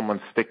someone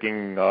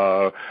sticking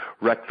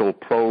rectal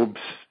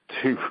probes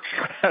to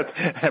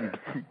and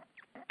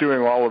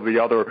doing all of the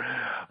other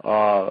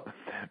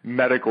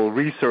medical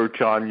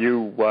research on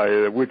you,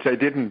 which I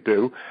didn't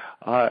do.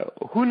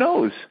 Who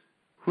knows?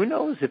 Who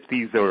knows if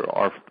these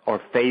are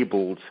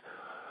fables?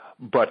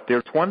 But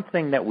there's one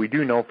thing that we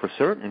do know for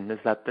certain is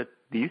that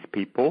these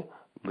people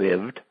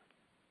lived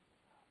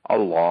a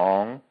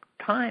long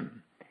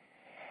time.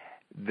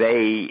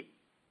 They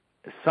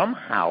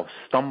somehow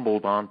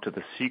stumbled onto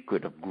the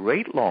secret of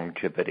great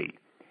longevity.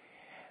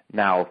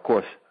 Now, of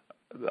course,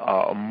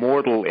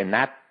 immortal in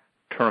that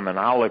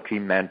terminology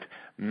meant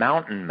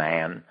mountain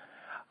man,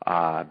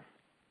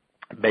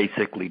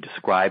 basically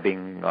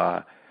describing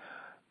the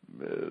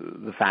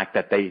fact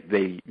that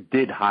they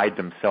did hide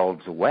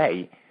themselves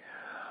away.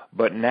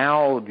 But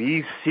now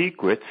these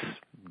secrets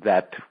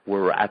that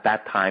were at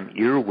that time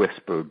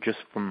ear-whispered just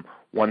from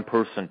one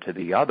person to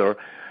the other,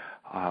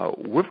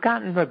 we've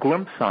gotten a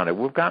glimpse on it.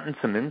 We've gotten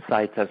some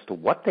insights as to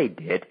what they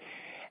did,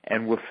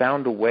 and we've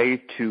found a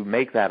way to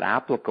make that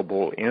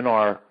applicable in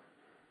our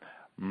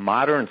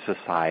modern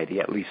society,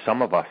 at least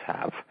some of us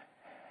have.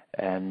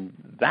 And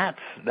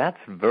that's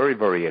very,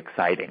 very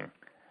exciting.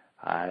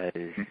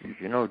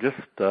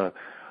 Just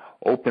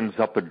opens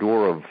up a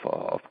door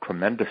of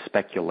tremendous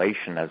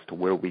speculation as to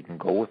where we can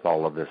go with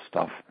all of this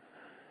stuff.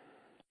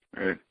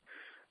 Right.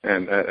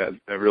 And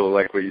I really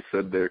like what you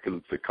said there,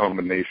 because it's a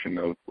combination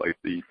of like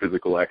the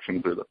physical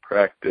actions or the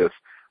practice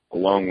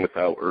along with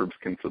how herbs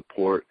can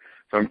support.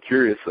 So I'm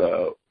curious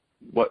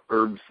what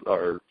herbs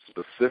are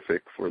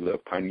specific for the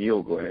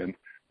pineal gland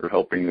or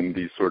helping in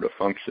these sort of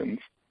functions.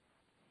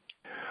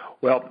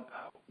 Well,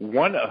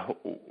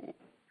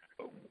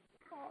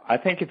 I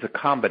think it's a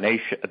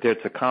combination. There's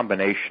a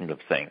combination of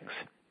things.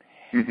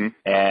 Mm-hmm.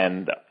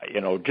 And,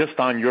 just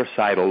on your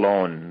side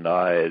alone,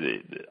 I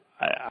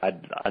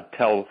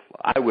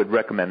would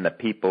recommend that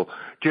people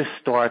just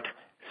start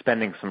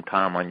spending some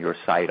time on your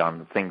site on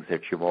the things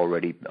that you've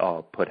already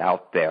put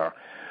out there.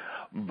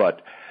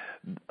 But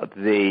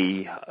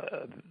the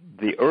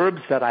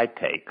herbs that I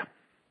take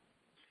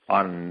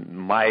on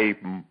my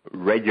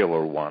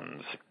regular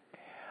ones,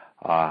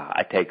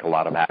 I take a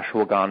lot of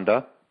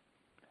ashwagandha.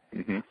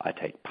 Mm-hmm. I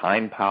take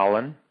pine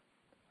pollen.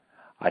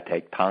 I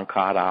take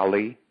tonkat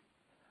ali.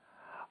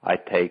 I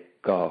take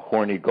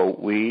horny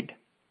goatweed.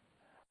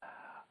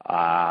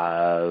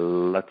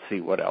 Let's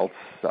see what else.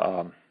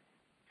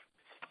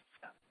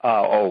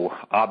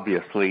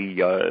 Obviously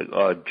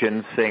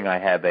ginseng.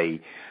 I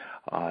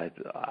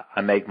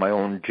make my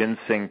own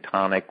ginseng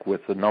tonic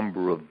with a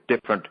number of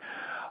different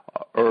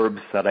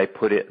herbs that I've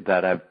put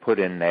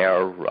in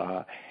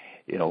there.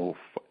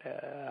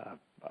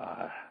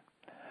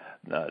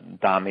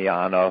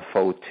 Damiana,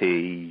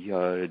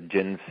 Foti,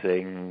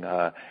 ginseng,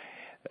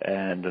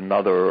 and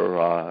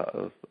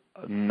another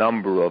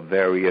number of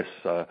various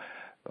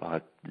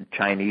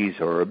Chinese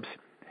herbs.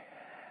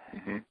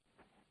 Mm-hmm.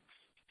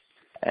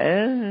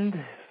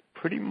 And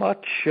pretty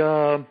much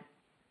that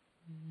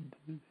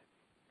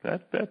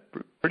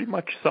pretty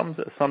much sums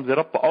it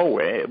up.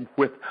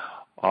 With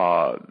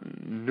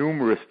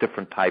numerous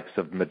different types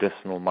of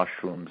medicinal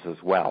mushrooms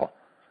as well.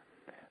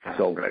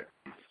 So, right.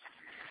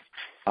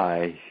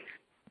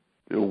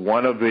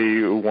 One of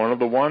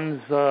the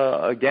ones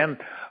again.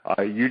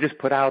 You just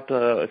put out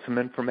some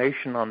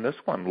information on this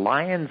one.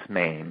 Lion's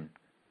mane,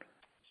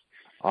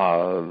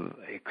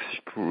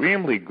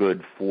 extremely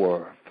good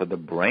for the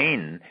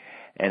brain,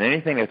 and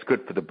anything that's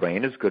good for the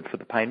brain is good for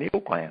the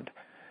pineal gland.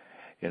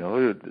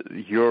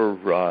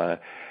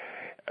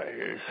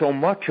 So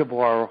much of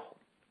our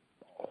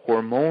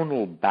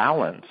hormonal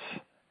balance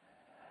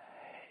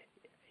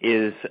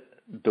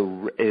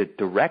it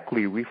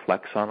directly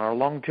reflects on our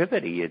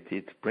longevity.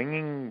 It's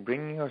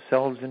bringing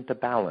ourselves into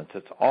balance.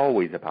 It's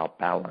always about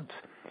balance,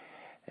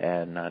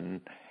 and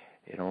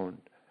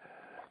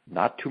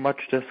not too much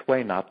this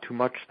way, not too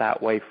much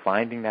that way,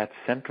 finding that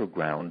center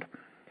ground.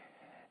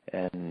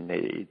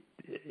 And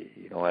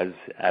as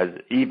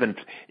even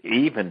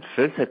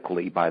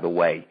physically, by the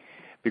way,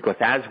 because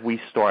as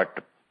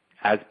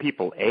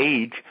people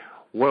age,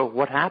 well,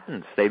 what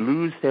happens? They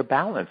lose their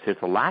balance. There's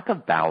a lack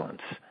of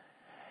balance.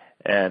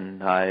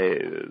 And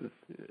a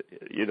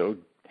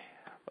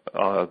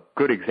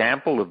good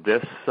example of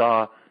this,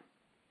 how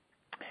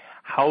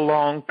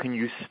long can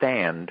you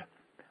stand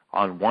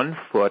on one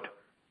foot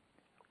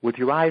with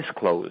your eyes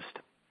closed?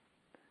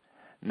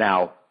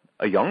 Now,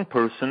 a young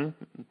person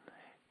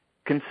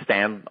can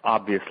stand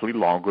obviously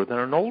longer than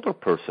an older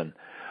person,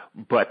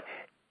 but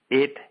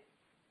it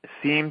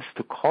seems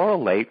to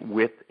correlate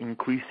with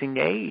increasing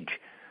age.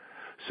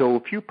 So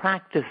if you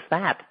practice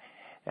that,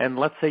 and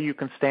let's say you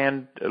can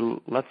stand,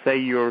 let's say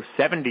you're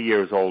 70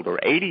 years old or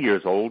 80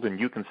 years old, and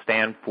you can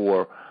stand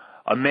for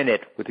a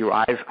minute with your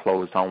eyes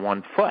closed on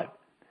one foot.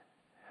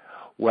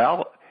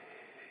 Well,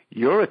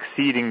 you're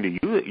exceeding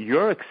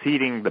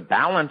the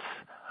balance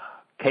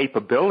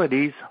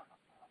capabilities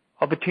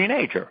of a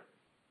teenager.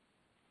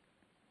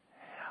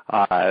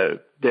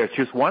 There's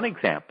just one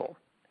example.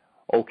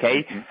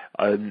 Okay,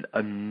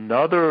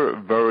 another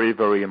very,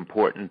 very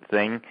important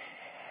thing,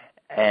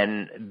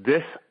 and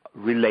this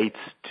relates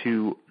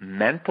to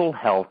mental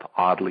health,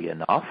 oddly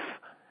enough,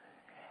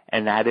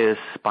 and that is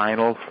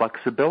spinal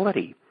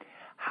flexibility.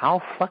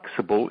 How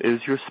flexible is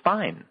your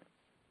spine?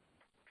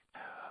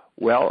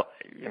 Well,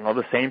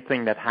 the same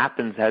thing that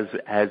happens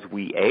as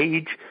we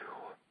age,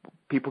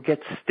 people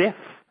get stiff.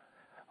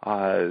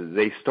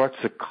 They start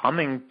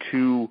succumbing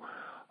to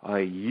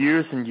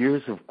years and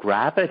years of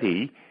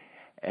gravity,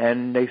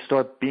 and they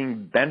start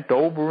being bent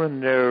over,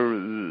 and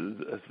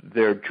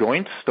their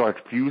joints start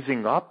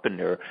fusing up, and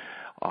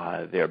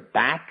their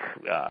back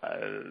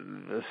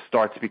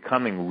starts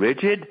becoming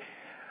rigid.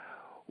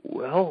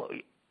 Well,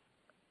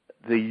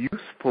 the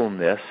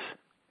usefulness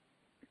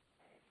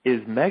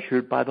is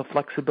measured by the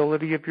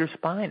flexibility of your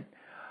spine.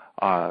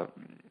 A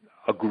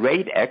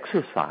great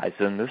exercise,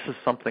 and this is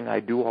something I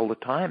do all the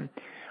time,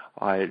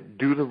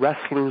 do the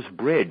wrestler's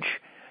bridge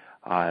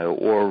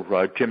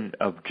or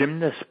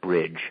gymnast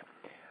bridge,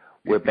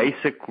 where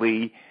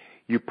basically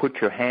you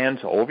put your hands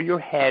over your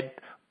head,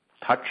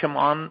 touch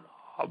them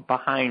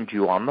behind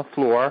you on the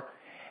floor,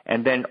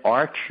 and then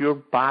arch your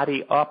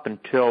body up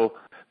until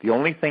the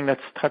only thing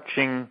that's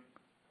touching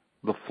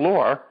the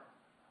floor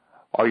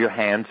are your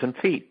hands and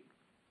feet,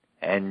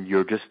 and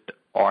you're just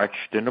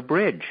arched in a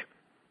bridge.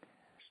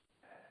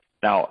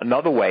 Now,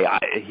 another way,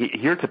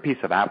 here's a piece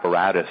of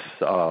apparatus,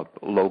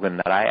 Logan,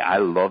 that I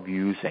love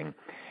using,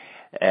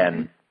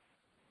 and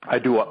I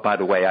do, by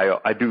the way,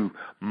 I do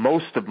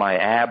most of my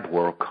ab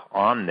work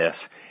on this,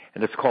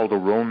 and it's called a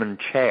Roman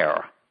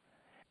chair.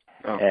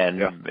 Oh,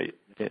 and,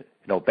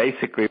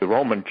 basically the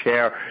Roman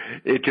chair,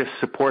 it just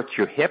supports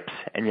your hips,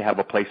 and you have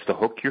a place to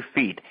hook your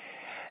feet.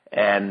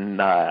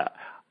 And I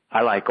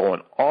like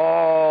going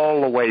all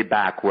the way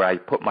back where I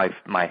put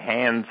my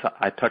hands,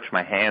 I touch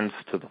my hands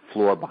to the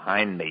floor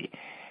behind me,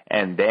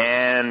 and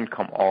then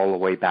come all the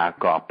way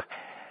back up.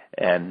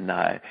 And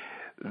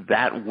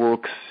that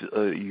works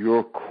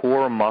your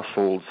core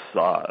muscles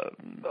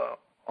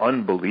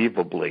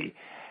unbelievably.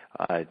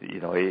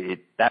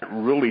 That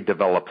really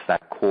develops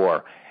that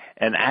core.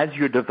 And as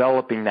you're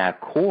developing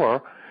that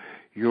core,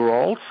 you're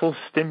also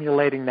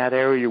stimulating that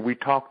area we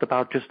talked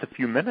about just a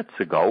few minutes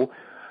ago,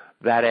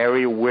 that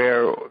area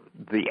where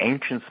the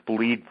ancients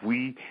believed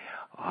we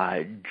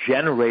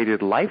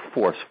generated life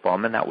force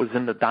from, and that was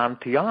in the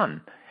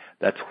dantian.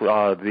 That's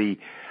the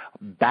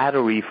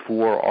battery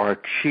for our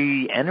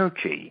chi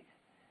energy.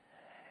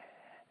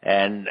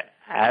 And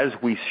as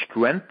we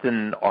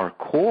strengthen our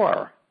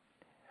core,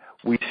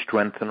 we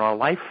strengthen our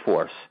life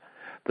force.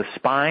 The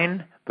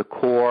spine, the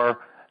core,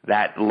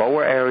 that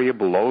lower area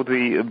below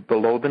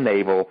the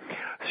navel,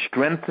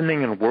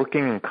 strengthening and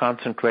working and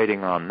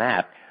concentrating on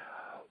that,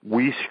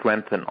 we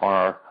strengthen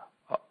our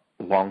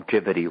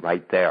longevity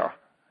right there.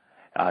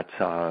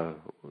 Also,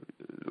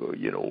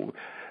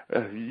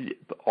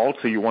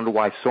 you wonder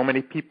why so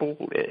many people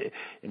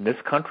in this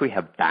country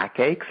have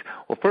backaches.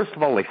 Well, first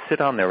of all, they sit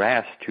on their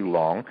ass too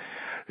long.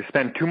 They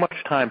spend too much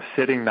time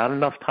sitting, not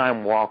enough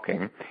time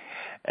walking,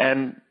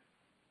 and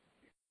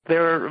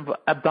their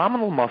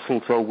abdominal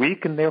muscles are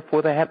weak, and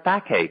therefore they have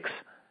backaches.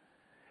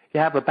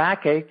 You have a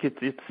backache,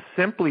 it's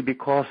simply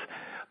because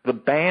the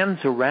bands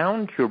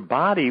around your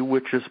body,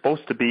 which are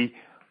supposed to be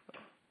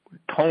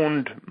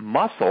toned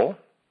muscle,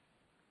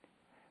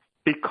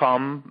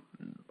 become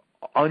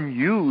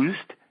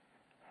unused,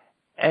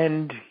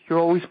 and you're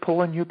always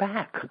pulling your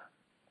back.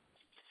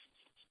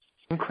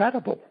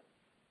 Incredible.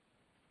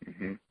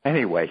 Mm-hmm.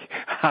 Anyway,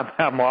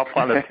 I'm off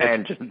on a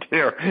tangent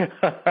here.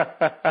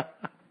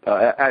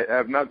 I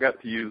have not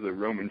got to use a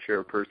Roman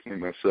chair personally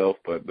myself,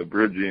 but the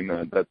bridging,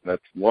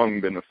 that's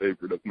long been a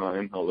favorite of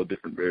mine, all the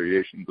different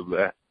variations of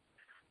that.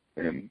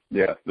 And,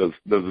 yeah, those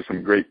are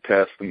some great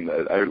tests, and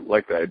I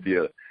like the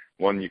idea.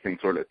 One, you can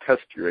sort of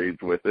test your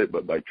age with it,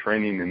 but by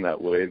training in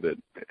that way, that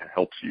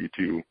helps you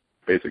to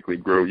basically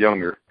grow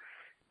younger.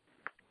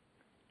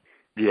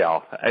 Yeah,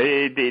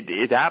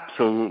 it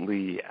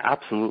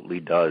absolutely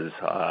does.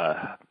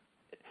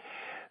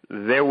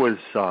 There was,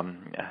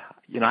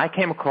 I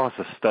came across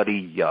a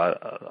study, I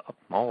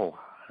don't know,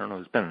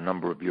 it's been a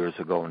number of years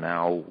ago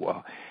now.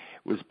 It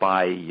was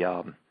by,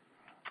 a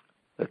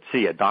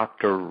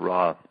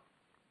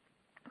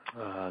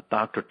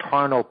Dr.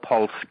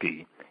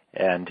 Tarnopolsky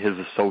and his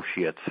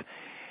associates,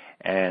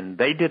 and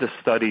they did a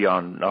study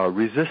on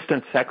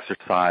resistance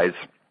exercise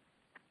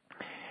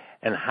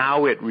and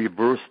how it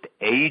reversed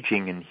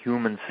aging in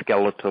human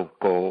skeletal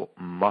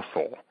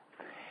muscle.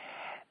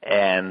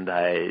 And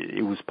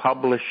it was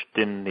published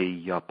in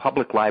the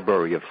Public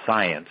Library of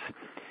Science.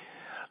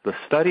 The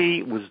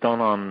study was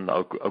done on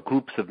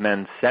groups of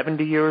men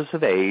 70 years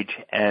of age,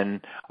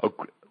 and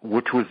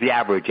which was the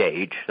average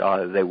age.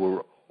 They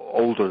were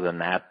older than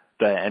that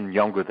and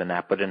younger than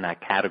that, but in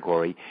that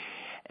category.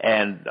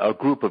 And a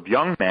group of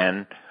young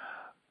men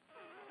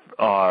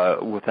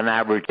with an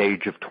average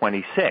age of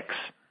 26.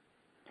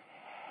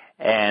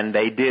 And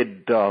they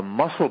did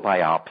muscle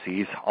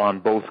biopsies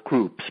on both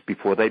groups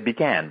before they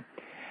began.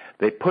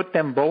 They put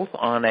them both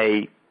on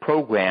a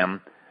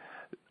program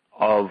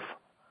of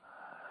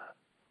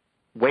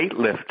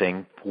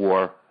weightlifting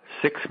for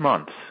 6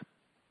 months.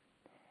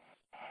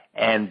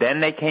 And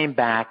then they came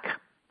back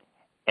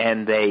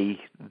and they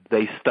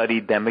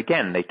studied them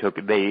again. They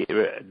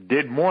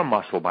did more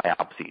muscle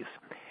biopsies.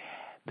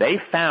 They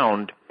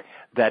found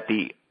that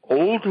the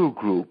older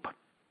group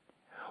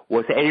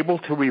was able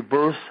to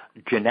reverse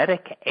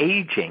genetic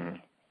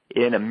aging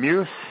in a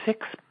mere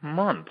 6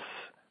 months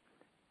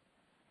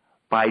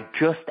by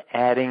just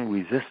adding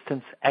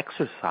resistance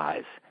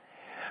exercise,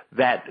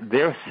 that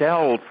their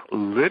cells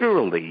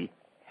literally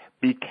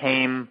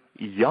became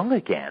young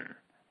again,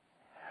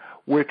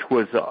 which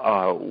was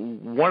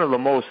one of the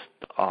most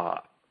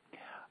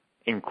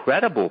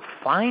incredible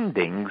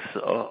findings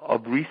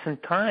of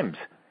recent times.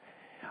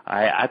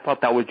 I thought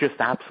that was just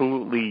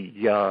absolutely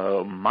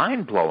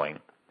mind-blowing.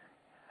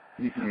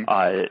 Mm-hmm.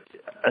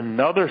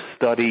 Another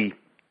study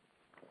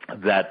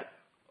that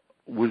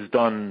was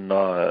done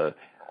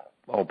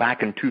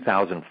back in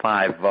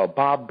 2005,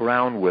 Bob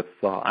Brown with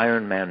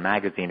Iron Man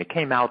magazine. It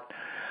came out,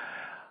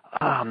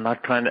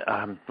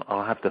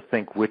 I'll have to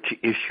think which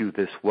issue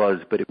this was,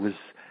 but it was,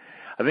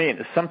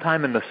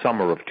 sometime in the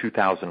summer of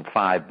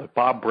 2005, but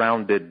Bob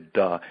Brown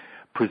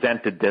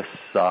presented this.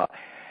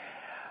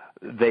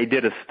 They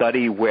did a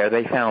study where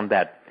they found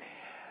that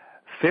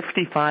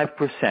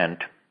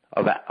 55%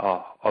 of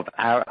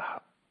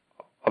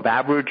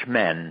average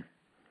men,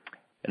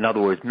 in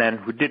other words, men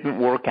who didn't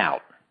work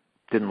out,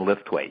 didn't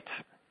lift weights,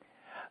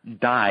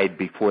 died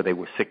before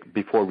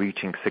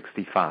reaching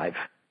 65.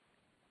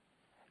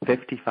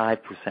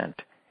 55%.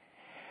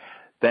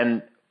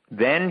 Then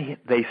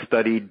they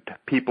studied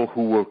people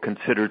who were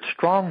considered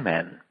strong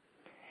men,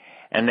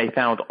 and they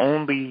found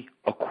only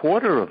a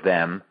quarter of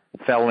them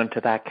fell into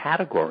that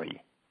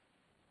category.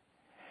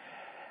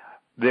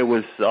 There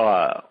was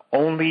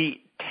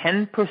only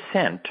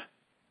 10%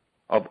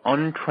 of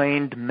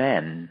untrained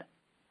men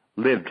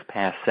lived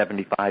past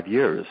 75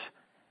 years,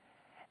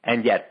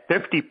 and yet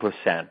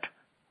 50%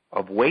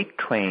 of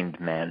weight-trained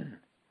men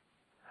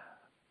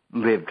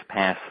lived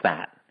past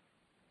that.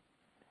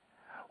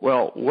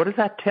 Well, what does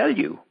that tell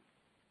you?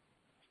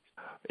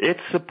 It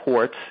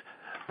supports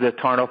the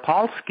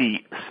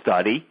Tarnopolsky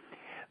study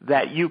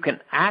that you can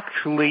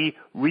actually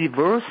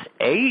reverse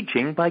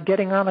aging by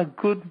getting on a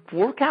good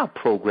workout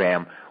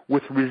program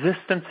with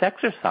resistance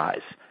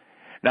exercise.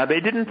 Now, they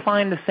didn't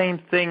find the same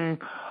thing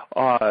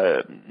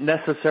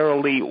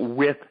necessarily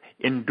with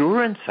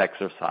endurance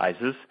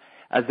exercises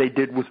as they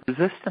did with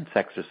resistance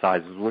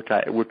exercises, which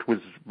was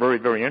very,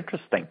 very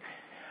interesting.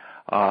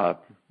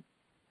 But,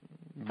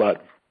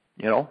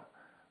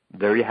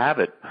 there you have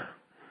it.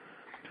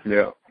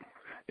 Yeah.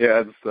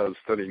 As I was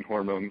studying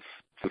hormones,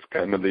 just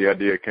kind of the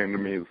idea came to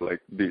me is like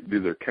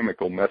these are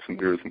chemical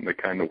messengers, and they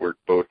kind of work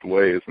both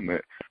ways, and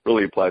it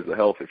really applies to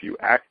health. If you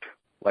act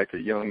like a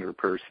younger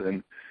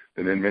person,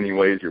 then in many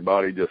ways your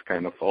body just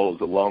kind of follows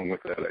along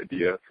with that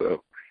idea.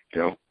 So,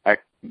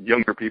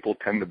 younger people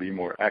tend to be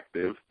more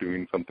active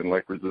doing something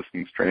like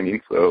resistance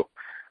training. So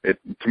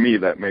to me,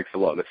 that makes a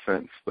lot of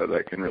sense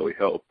that can really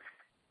help,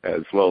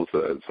 as well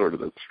as sort of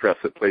the stress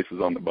it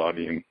places on the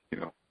body and,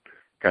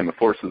 kind of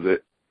forces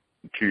it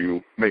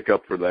to make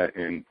up for that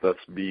and thus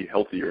be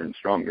healthier and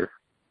stronger.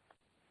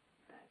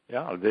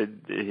 Yeah,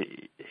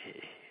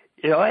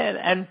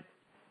 and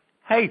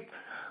hey,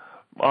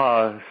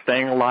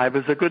 staying alive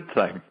is a good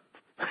thing.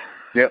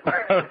 Yep.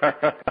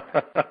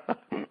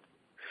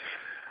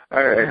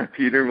 All right,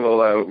 Peter.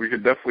 Well, we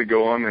could definitely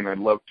go on, and I'd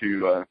love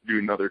to do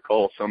another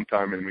call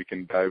sometime, and we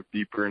can dive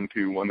deeper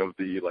into one of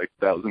the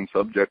 1,000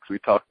 subjects we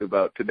talked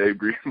about today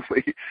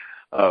briefly.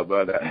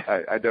 But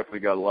I definitely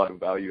got a lot of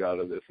value out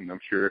of this, and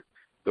I'm sure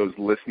those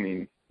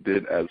listening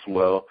did as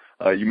well.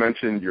 You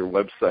mentioned your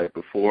website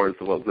before, as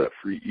well as that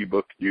free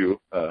ebook. You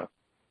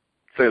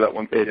say that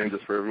once again,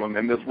 just for everyone,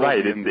 and this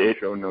will be in the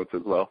show notes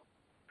as well.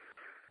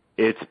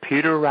 It's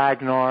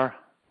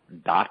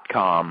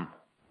PeterRagnar.com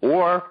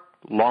or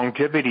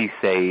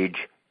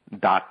LongevitySage.com.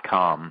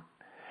 breathingtechniques.com.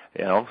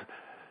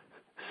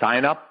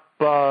 Sign up,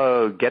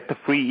 get the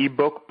free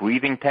ebook,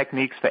 Breathing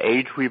Techniques for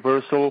Age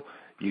Reversal.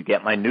 You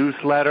get my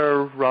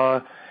newsletter.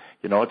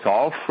 It's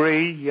all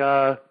free.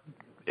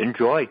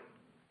 Enjoy.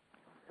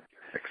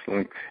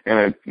 Excellent.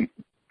 And I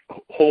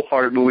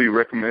wholeheartedly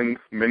recommend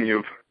many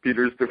of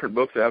Peter's different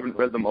books. I haven't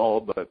read them all,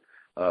 but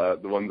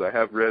the ones I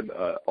have read,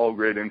 all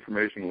great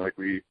information like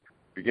we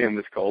began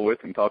this call with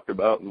and talked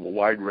about, a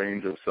wide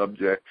range of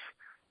subjects.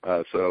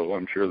 So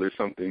I'm sure there's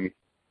something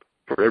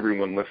for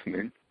everyone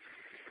listening.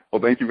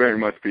 Well, thank you very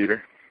much,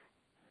 Peter.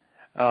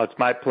 It's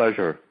my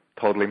pleasure.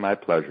 Totally my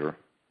pleasure.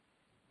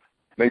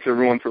 Thanks,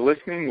 everyone, for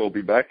listening. We'll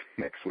be back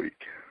next week.